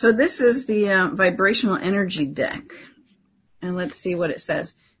 Okay, so this is the vibrational energy deck. And let's see what it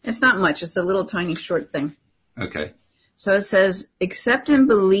says. It's not much. It's a little tiny short thing. Okay. So it says, accept and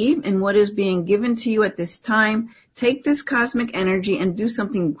believe in what is being given to you at this time. Take this cosmic energy and do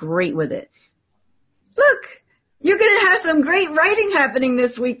something great with it. Look, you're going to have some great writing happening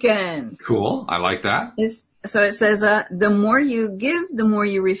this weekend. Cool. I like that. So it says, the more you give, the more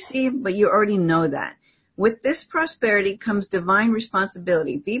you receive, but you already know that. With this prosperity comes divine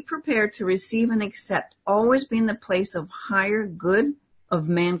responsibility. Be prepared to receive and accept. Always be in the place of higher good of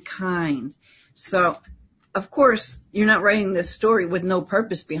mankind. So, of course, you're not writing this story with no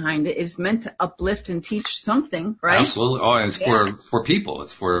purpose behind it. It's meant to uplift and teach something, right? Absolutely. Oh, and it's for people.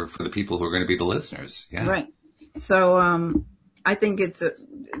 It's for the people who are going to be the listeners. Yeah. Right. So, I think it's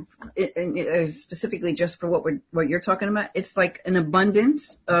specifically just for what you're talking about. It's like an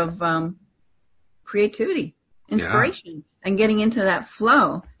abundance of, creativity, inspiration, and getting into that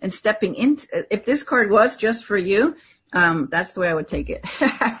flow and stepping into. If this card was just for you, that's the way I would take it.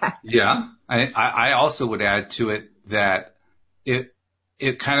 Yeah. I also would add to it that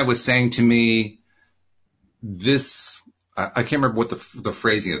it kind of was saying to me this, I can't remember what the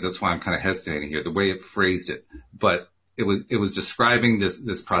phrasing is. That's why I'm kind of hesitating here, the way it phrased it, but it was describing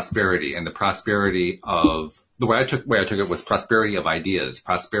this prosperity, and the prosperity of the way I took it was prosperity of ideas,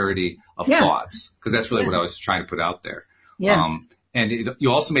 prosperity of thoughts, because that's really what I was trying to put out there. Yeah. And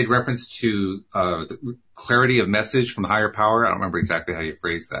you also made reference to the clarity of message from higher power. I don't remember exactly how you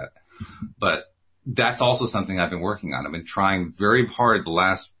phrased that, but that's also something I've been working on. I've been trying very hard the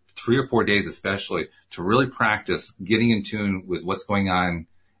last 3 or 4 days, especially, to really practice getting in tune with what's going on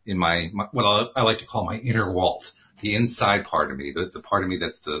in my what I like to call my inner Walt, the inside part of me, the part of me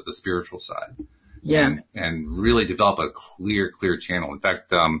that's the spiritual side. Yeah. And really develop a clear channel. In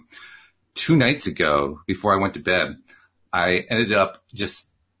fact, 2 nights ago, before I went to bed, I ended up just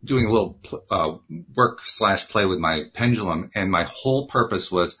doing a little work/play with my pendulum, and my whole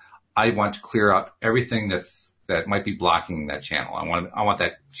purpose was I want to clear out everything that might be blocking that channel. I want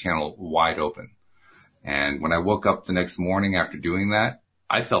that channel wide open. And when I woke up the next morning after doing that,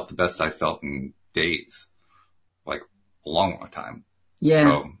 I felt the best I felt in days, like a long time.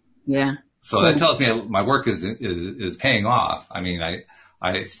 Yeah. So that tells me my work is paying off. I mean,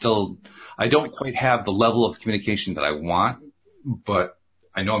 I don't quite have the level of communication that I want, but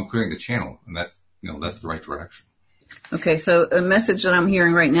I know I'm clearing the channel, and that's the right direction. Okay. So a message that I'm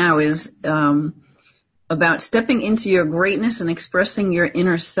hearing right now is, about stepping into your greatness and expressing your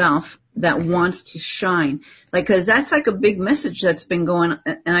inner self that wants to shine. Like, cause that's like a big message that's been going,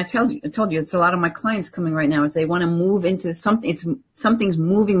 and I told you, it's a lot of my clients coming right now is they want to move into something, something's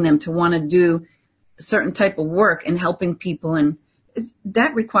moving them to want to do a certain type of work and helping people. And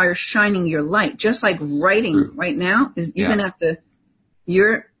that requires shining your light, just like writing right now is you're going to have to,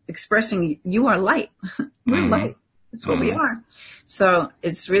 you're expressing, you are light. We're light. That's what we are. So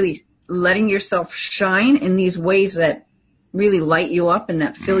it's really letting yourself shine in these ways that really light you up and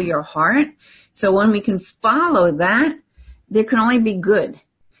that fill your heart. So when we can follow that, there can only be good.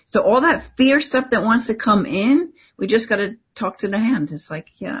 So all that fear stuff that wants to come in, we just got to talk to the hands. It's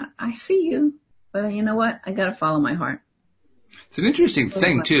like, yeah, I see you, but you know what? I got to follow my heart. It's an interesting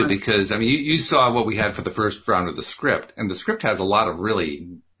thing too, because I mean, you saw what we had for the first round of the script, and the script has a lot of really,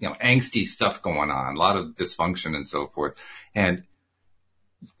 angsty stuff going on, a lot of dysfunction and so forth. And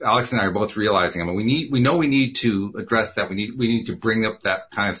Alex and I are both realizing, I mean, we know we need to address that. We need to bring up that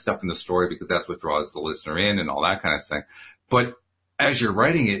kind of stuff in the story because that's what draws the listener in and all that kind of thing. But as you're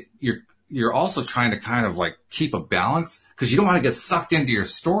writing it, you're also trying to kind of like keep a balance because you don't want to get sucked into your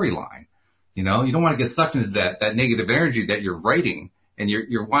storyline. You don't want to get sucked into that negative energy that you're writing, and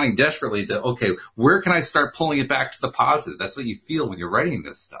you're wanting desperately to, okay, where can I start pulling it back to the positive? That's what you feel when you're writing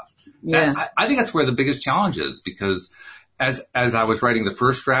this stuff. Yeah. I think that's where the biggest challenge is, because as I was writing the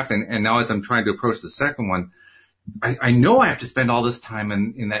first draft and now as I'm trying to approach the second one, I know I have to spend all this time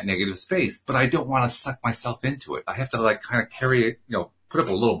in that negative space, but I don't want to suck myself into it. I have to like kind of carry it, put up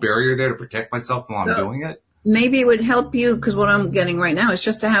a little barrier there to protect myself while I'm doing it. Maybe it would help you, because what I'm getting right now is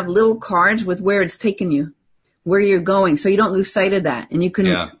just to have little cards with where it's taken you, where you're going, so you don't lose sight of that. And you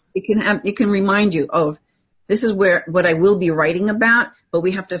can remind you, oh, this is what I will be writing about, but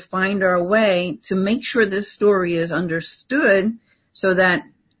we have to find our way to make sure this story is understood so that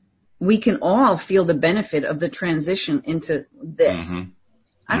we can all feel the benefit of the transition into this.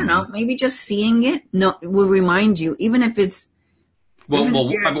 I don't know, maybe just seeing it will remind you, even if it's... Well,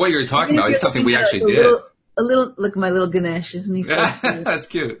 what you're talking about is something we actually did. Look at my little Ganesh, isn't he so cute? That's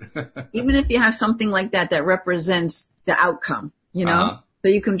cute. Even if you have something like that represents the outcome, so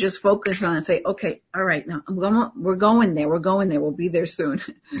you can just focus on it and say, okay, all right, now we're going there. We'll be there soon.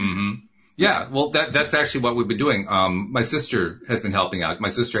 Yeah. Well, that's actually what we've been doing. My sister has been helping out. My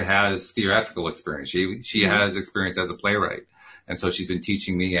sister has theatrical experience. She has experience as a playwright. And so she's been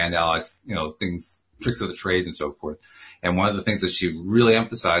teaching me and Alex, things, tricks of the trade and so forth. And one of the things that she really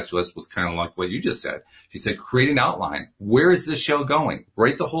emphasized to us was kind of like what you just said. She said, create an outline. Where is this show going?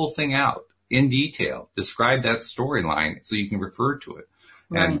 Write the whole thing out in detail. Describe that storyline so you can refer to it.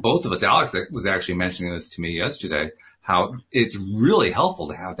 Right. And both of us, Alex was actually mentioning this to me yesterday, how it's really helpful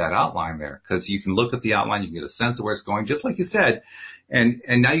to have that outline there because you can look at the outline, you can get a sense of where it's going, just like you said. And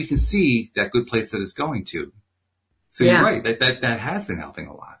now you can see that good place that it's going to. So you're right. That has been helping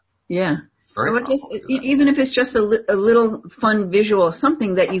a lot. Yeah. Even if it's just a little fun visual,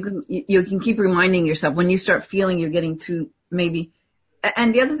 something that you can keep reminding yourself when you start feeling you're getting too maybe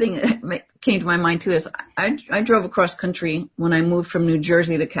And the other thing that came to my mind too is I drove across country when I moved from New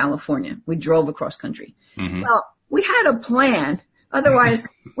Jersey to California. We drove across country. Mm-hmm. Well, we had a plan. Otherwise,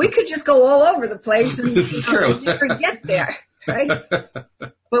 we could just go all over the place and this is true. never get there, right?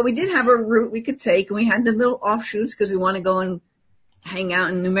 But we did have a route we could take, and we had the little offshoots because we want to go and hang out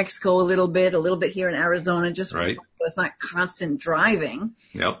in New Mexico a little bit here in Arizona, just right. So it's not constant driving.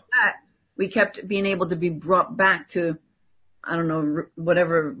 Yep. But we kept being able to be brought back to, I don't know,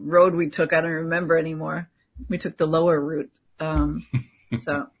 whatever road we took. I don't remember anymore. We took the lower route.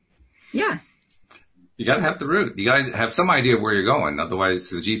 So, yeah. You got to have the route. You got to have some idea of where you're going. Otherwise,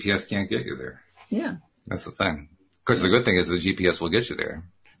 the GPS can't get you there. Yeah. That's the thing. Of course, the good thing is the GPS will get you there.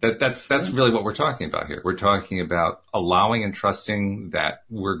 That's really what we're talking about here. We're talking about allowing and trusting that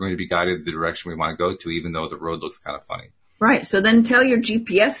we're going to be guided the direction we want to go to, even though the road looks kind of funny. Right. So then tell your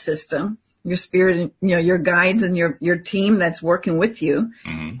GPS system, your spirit, your guides and your team that's working with you,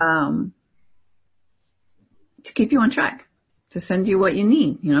 mm-hmm. To keep you on track, to send you what you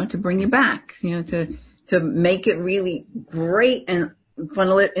need, to bring you back, to make it really great and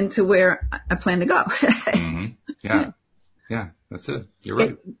funnel it into where I plan to go. Mm-hmm. Yeah, that's it. You're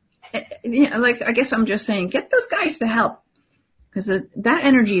right. I guess I'm just saying, get those guys to help, because that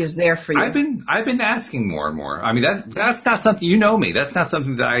energy is there for you. I've been asking more and more. I mean, that's not something, me. That's not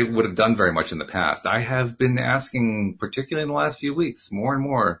something that I would have done very much in the past. I have been asking, particularly in the last few weeks, more and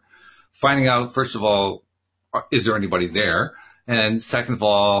more, finding out, first of all, is there anybody there? And second of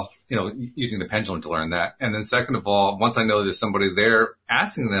all, using the pendulum to learn that. And then second of all, once I know there's somebody there,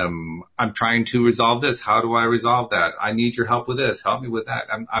 asking them, I'm trying to resolve this. How do I resolve that? I need your help with this. Help me with that.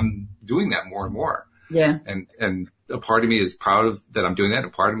 I'm doing that more and more. Yeah. And a part of me is proud of that I'm doing that. A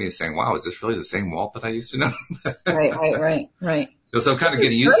part of me is saying, wow, is this really the same Walt that I used to know? Right. So I'm kind of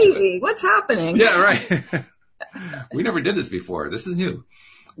getting used to it. What's happening? Yeah, right. We never did this before. This is new.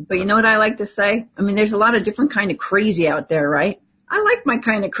 But you know what I like to say? I mean, there's a lot of different kind of crazy out there, right? I like my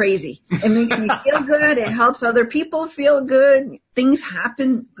kind of crazy. It makes me feel good. It helps other people feel good. Things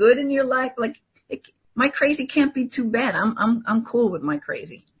happen good in your life. My crazy can't be too bad. I'm cool with my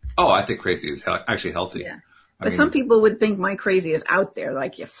crazy. Oh, I think crazy is actually healthy. Yeah. But some people would think my crazy is out there,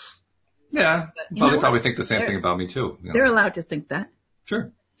 like you. Yeah. Well, they probably think the same thing about me too. They're allowed to think that.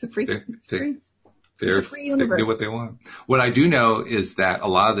 Sure. It's a free. It's free. It's a free universe. They can do what they want. What I do know is that a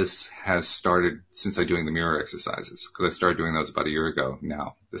lot of this has started since I'm doing the mirror exercises, because I started doing those about a year ago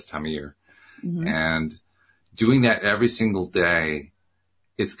now, this time of year. Mm-hmm. And doing that every single day,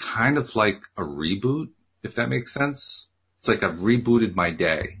 it's kind of like a reboot, if that makes sense. It's like I've rebooted my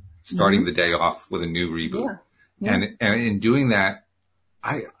day, starting mm-hmm. the day off with a new reboot. Yeah. And in doing that,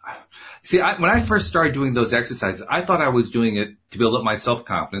 when I first started doing those exercises, I thought I was doing it to build up my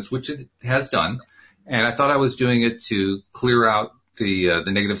self-confidence, which it has done. And I thought I was doing it to clear out the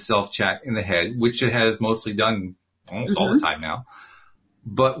negative self-chat in the head, which it has mostly done almost mm-hmm. all the time now.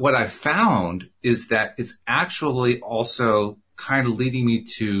 But what I found is that it's actually also kind of leading me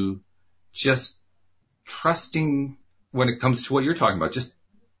to just trusting when it comes to what you're talking about, just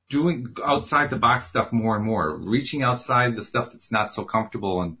doing outside the box stuff more and more, reaching outside the stuff that's not so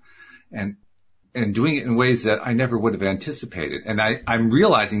comfortable and doing it in ways that I never would have anticipated. And I'm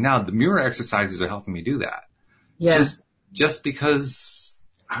realizing now the mirror exercises are helping me do that. Yeah. Just because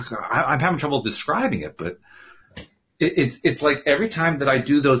I'm having trouble describing it, but it's like every time that I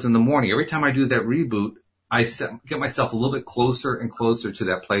do those in the morning, every time I do that reboot, I get myself a little bit closer and closer to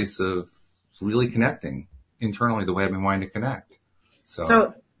that place of really connecting internally the way I've been wanting to connect.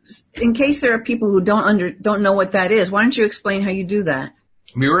 So in case there are people who don't know what that is, why don't you explain how you do that?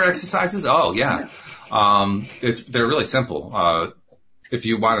 Mirror exercises? Oh, yeah. They're really simple. If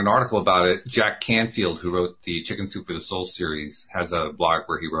you want an article about it, Jack Canfield, who wrote the Chicken Soup for the Soul series, has a blog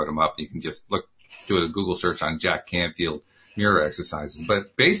where he wrote them up. You can just do a Google search on Jack Canfield mirror exercises.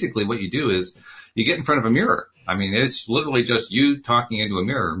 But basically what you do is you get in front of a mirror. I mean, it's literally just you talking into a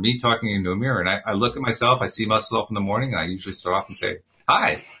mirror, me talking into a mirror. And I look at myself, I see myself in the morning, and I usually start off and say,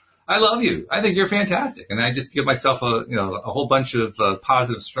 hi. I love you. I think you're fantastic. And I just give myself a whole bunch of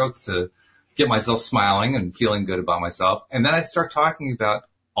positive strokes to get myself smiling and feeling good about myself. And then I start talking about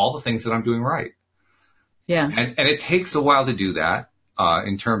all the things that I'm doing right. Yeah. And it takes a while to do that,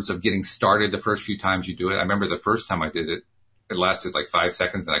 in terms of getting started the first few times you do it. I remember the first time I did it, it lasted like 5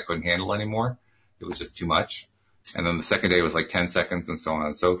 seconds and I couldn't handle it anymore. It was just too much. And then the second day was like 10 seconds and so on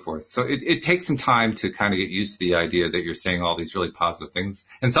and so forth. So it takes some time to kind of get used to the idea that you're saying all these really positive things.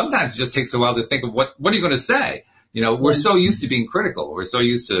 And sometimes it just takes a while to think of what are you going to say? We're so used to being critical. We're so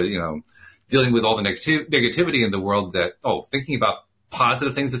used to, dealing with all the negativity in the world that, thinking about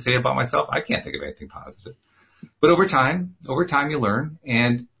positive things to say about myself, I can't think of anything positive. But over time you learn,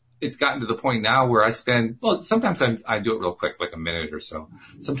 and it's gotten to the point now where sometimes I do it real quick, like a minute or so.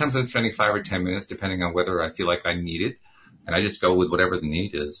 Sometimes I'm spending 5 or 10 minutes, depending on whether I feel like I need it. And I just go with whatever the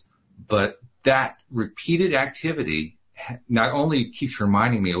need is. But that repeated activity not only keeps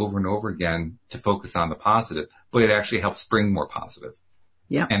reminding me over and over again to focus on the positive, but it actually helps bring more positive.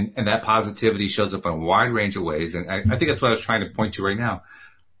 Yeah. And that positivity shows up in a wide range of ways. And I think that's what I was trying to point to right now.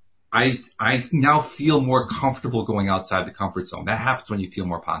 I now feel more comfortable going outside the comfort zone. That happens when you feel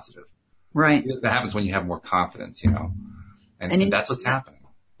more positive. Right. That happens when you have more confidence, and that's what's happening.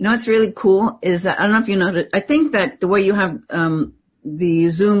 You know what's really cool is that, I don't know if you noticed, I think that the way you have the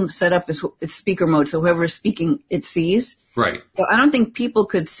Zoom set up is it's speaker mode, so whoever is speaking, it sees. Right. So I don't think people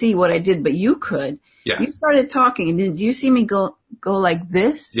could see what I did, but you could. Yeah. You started talking, and did you see me go like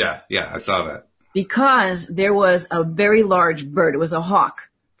this? Yeah, I saw that. Because there was a very large bird. It was a hawk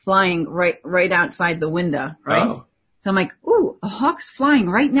flying right outside the window, right? Oh. So I'm like, ooh, a hawk's flying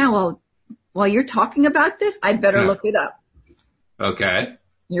right now while you're talking about this? I better look it up. Okay.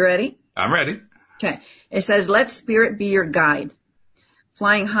 You ready? I'm ready. Okay. It says, let spirit be your guide.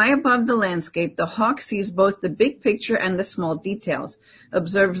 Flying high above the landscape, the hawk sees both the big picture and the small details,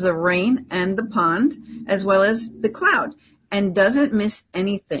 observes the rain and the pond, as well as the cloud, and doesn't miss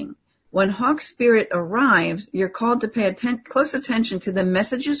anything. When hawk spirit arrives, you're called to pay close attention to the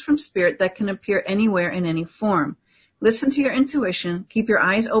messages from spirit that can appear anywhere in any form. Listen to your intuition. Keep your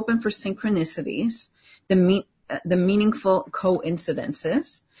eyes open for synchronicities, the meaningful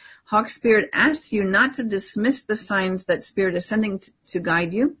coincidences. Hawk Spirit asks you not to dismiss the signs that Spirit is sending to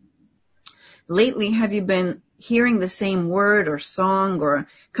guide you. Lately, have you been hearing the same word or song or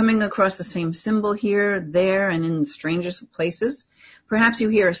coming across the same symbol here, there, and in the strangest places? Perhaps you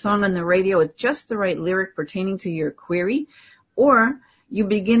hear a song on the radio with just the right lyric pertaining to your query, or you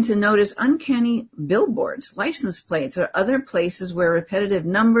begin to notice uncanny billboards, license plates, or other places where repetitive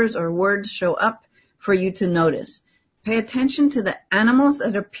numbers or words show up for you to notice. Pay attention to the animals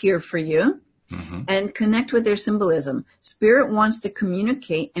that appear for you and connect with their symbolism. Spirit wants to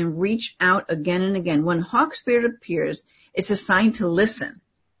communicate and reach out again and again. When Hawk Spirit appears, it's a sign to listen.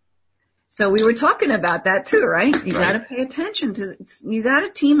 So we were talking about that too, right? You got to pay attention to, you got a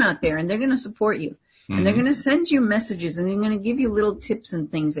team out there and they're going to support you. And they're going to send you messages and they're going to give you little tips and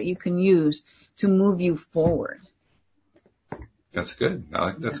things that you can use to move you forward. That's good.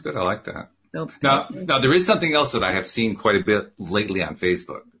 That's good. I like that. So, Now, there is something else that I have seen quite a bit lately on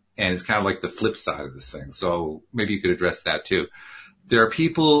Facebook, and it's kind of like the flip side of this thing. So maybe you could address that too. There are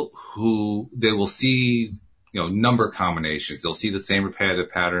people who they will see, number combinations. They'll see the same repetitive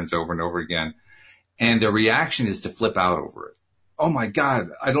patterns over and over again, and their reaction is to flip out over it. Oh my God,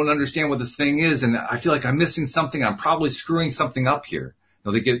 I don't understand what this thing is, and I feel like I'm missing something. I'm probably screwing something up here.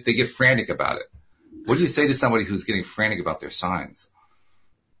 They get frantic about it. What do you say to somebody who's getting frantic about their signs?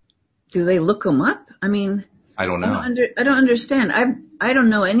 Do they look them up? I mean, I don't know. I don't understand. I don't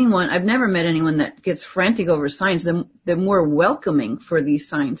know anyone. I've never met anyone that gets frantic over signs. They're more welcoming for these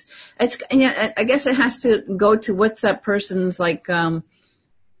signs. I guess it has to go to what's that person's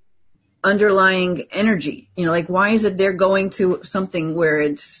underlying energy. Like why is it they're going to something where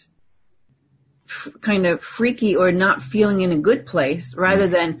it's kind of freaky or not feeling in a good place rather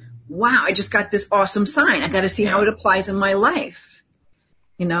than, wow, I just got this awesome sign. I got to see how it applies in my life.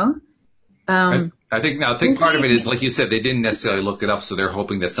 I think part of it is, like you said, they didn't necessarily look it up, so they're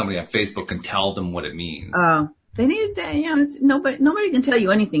hoping that somebody on Facebook can tell them what it means. They need nobody can tell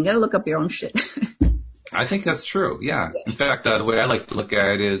you anything. You got to look up your own shit. I think that's true. Yeah. In fact, the way I like to look at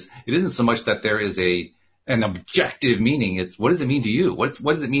it is, it isn't so much that there is an objective meaning. It's what does it mean to you? What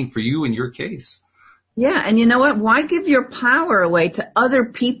does it mean for you in your case? Yeah, and you know what? Why give your power away to other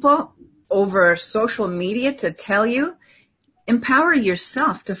people over social media to tell you? Empower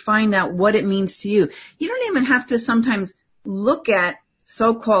yourself to find out what it means to you. You don't even have to sometimes look at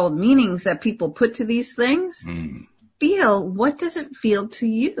so-called meanings that people put to these things. Feel, what does it feel to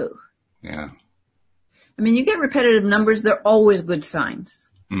you? Yeah. I mean, you get repetitive numbers, they're always good signs.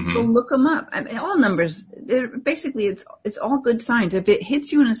 So look them up. I mean, all numbers, basically it's all good signs. If it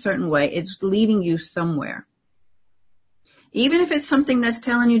hits you in a certain way, it's leading you somewhere. Even if it's something that's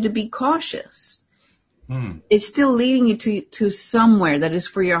telling you to be cautious. It's still leading you to somewhere that is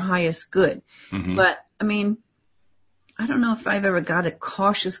for your highest good. But, I mean, I don't know if I've ever got a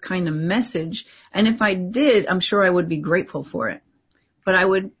cautious kind of message. And if I did, I'm sure I would be grateful for it. But I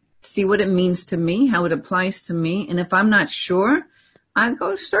would see what it means to me, how it applies to me. And if I'm not sure, I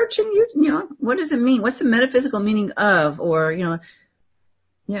go searching, what does it mean? What's the metaphysical meaning of? Or, yeah.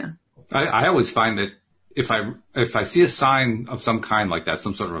 I always find that if I see a sign of some kind like that,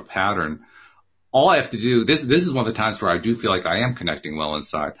 some sort of a pattern, all I have to do, this is one of the times where I do feel like I am connecting well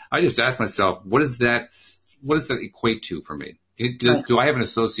inside. I just ask myself, what does that equate to for me? Do I have an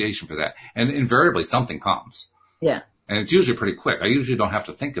association for that? And invariably something comes. Yeah. And it's usually pretty quick. I usually don't have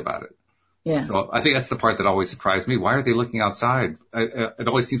to think about it. Yeah. So I think that's the part that always surprised me. Why are they looking outside? It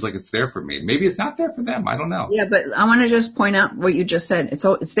always seems like it's there for me. Maybe it's not there for them. I don't know. Yeah, but I want to just point out what you just said.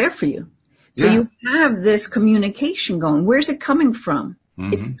 It's there for you. So you have this communication going. Where's it coming from?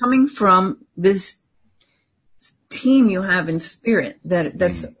 Mm-hmm. It's coming from this team you have in spirit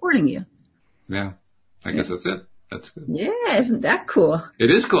that's supporting you. Yeah. I guess that's it. That's good. Yeah, isn't that cool?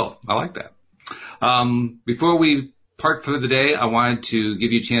 It is cool. I like that. Before we part for the day, I wanted to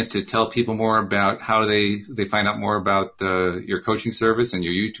give you a chance to tell people more about how they find out more about your coaching service and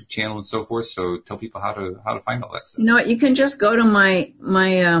your YouTube channel and so forth. So tell people how to find all that stuff. You know what? You can just go to my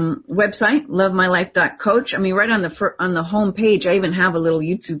website, lovemylife.coach. I mean, right on the home page, I even have a little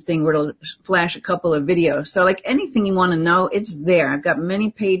YouTube thing where it'll flash a couple of videos. So like anything you want to know, it's there. I've got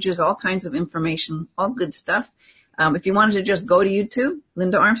many pages, all kinds of information, all good stuff. If you wanted to just go to YouTube,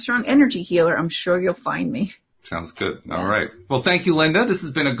 Linda Armstrong, Energy Healer, I'm sure you'll find me. Sounds good. All right. Well, thank you, Linda. This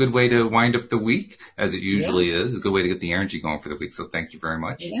has been a good way to wind up the week, as it usually is. It's a good way to get the energy going for the week. So thank you very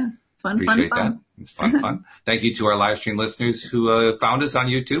much. Yeah. Appreciate that. It's fun. Thank you to our live stream listeners who found us on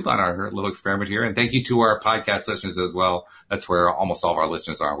YouTube on our little experiment here. And thank you to our podcast listeners as well. That's where almost all of our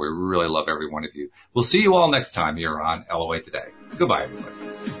listeners are. We really love every one of you. We'll see you all next time here on LOA Today. Goodbye,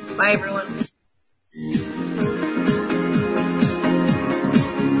 everybody. Bye, everyone.